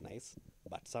 That's nice.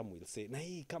 But some will say, na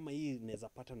hii kama hii naweza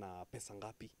pata na pesa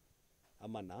ngapi?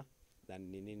 Ama na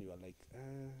nini, you are like,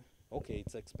 okay,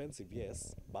 it's expensive,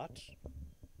 yes, but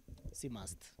si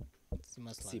must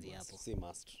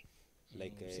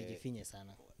like usijifinye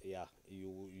sana. Yeah,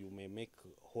 you may make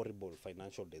horrible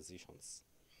financial decisions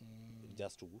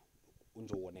just to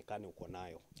unjo uonekane uko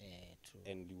nayo. True.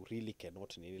 And you really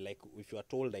cannot, like if you are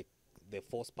told like the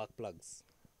 4 spark plugs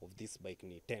of this bike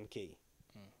ni 10k,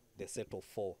 the set of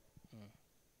 4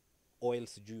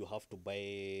 oils you have to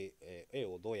buy,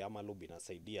 although Yamaha lube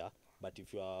inasaidia, but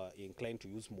if you are inclined to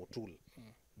use Motul,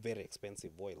 very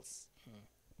expensive oils,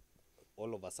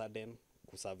 all of a sudden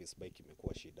kuservice bike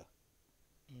imekuwa shida.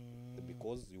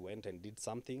 Because you went and did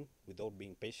something without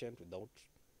being patient, without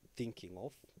thinking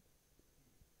of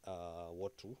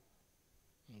what to.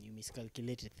 You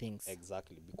miscalculated things.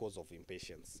 Exactly, because of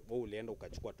impatience. Ulienda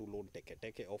ukachukua tu loan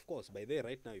teke. Of course, by there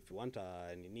right now, if you want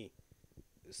a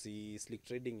see slick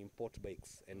trading import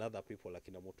bikes and other people like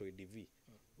in a Moto ADV,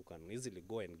 you can easily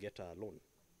go and get a loan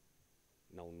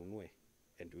na ununue.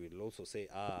 And we will also say,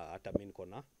 hata mimi niko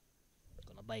na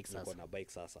bike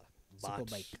sasa.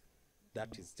 But bike.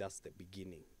 That is just the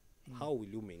beginning. How will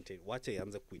you maintain? Wacha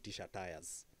ianze kuitisha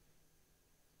tires.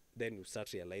 Then you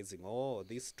start realizing,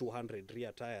 these 200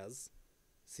 rear tires,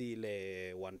 si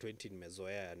ile 120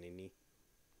 nimezoea nini.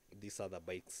 These other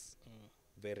bikes,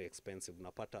 very expensive.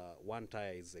 Unapata one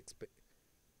tire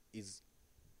is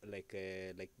like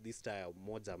this tire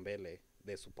moja mbele,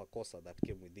 the Super Corsa that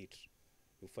came with it.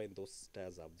 You find those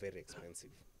tires are very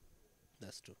expensive.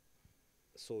 That's true.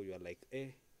 So you are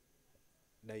like,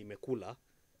 na imekula,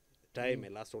 tire may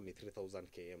last only 3000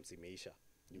 km, imeisha.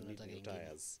 You need new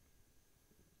tires.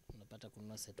 Unapata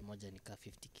kununua set moja ni ka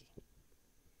 50k.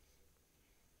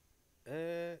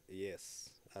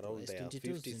 Yes, around so there.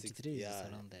 22, 23 is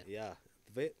around there. Yeah.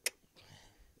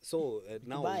 So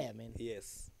now, buyer, man.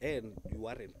 Yes, and you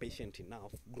aren't patient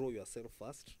enough. Grow yourself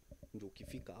first. Ndio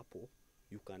ukifika hapo,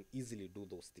 you can easily do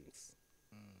those things.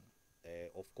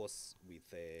 Of course,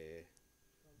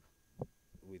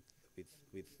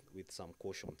 with some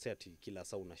caution. Say ati kila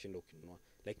saa unashinda ukinunua.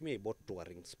 Like me, I bought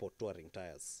sport touring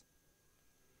tires.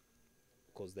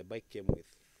 Because the bike came with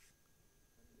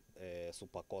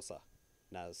Super Corsa.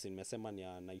 Na simesema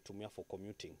naitumia for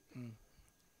commuting.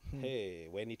 Hey,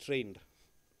 when it rained,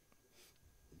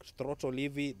 throttle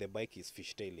hivi, the bike is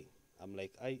fishtailing. I'm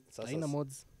like, haina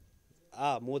mods.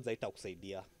 Mods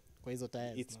haitakusaidia. Kwa hizo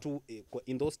tires. It's too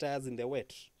in those tires in the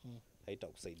wet.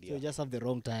 Haitakusaidia. So you just have the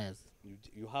wrong tires.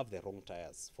 You have the wrong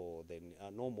tires for the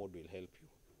no mod will help you.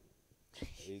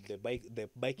 the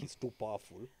bike is too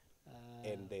powerful.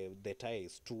 And the tire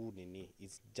is too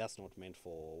it's just not meant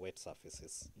for wet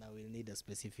surfaces. Now we'll need a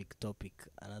specific topic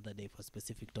another day for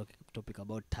specific topic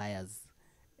about tires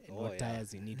and what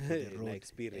tires you need for the road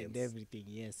experience and everything.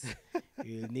 Yes.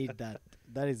 You'll need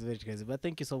that is very crazy, but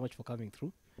thank you so much for coming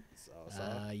through.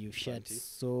 You've shared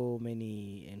so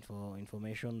many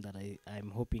information that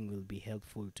I'm hoping will be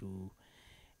helpful to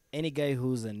any guy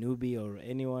who's a newbie or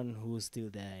anyone who's still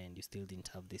there and you still didn't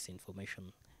have this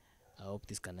information. I hope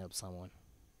this can help someone.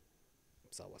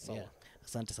 Sawa. Yeah.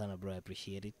 Asante sana bro, I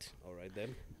appreciate it. All right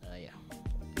then. Yeah.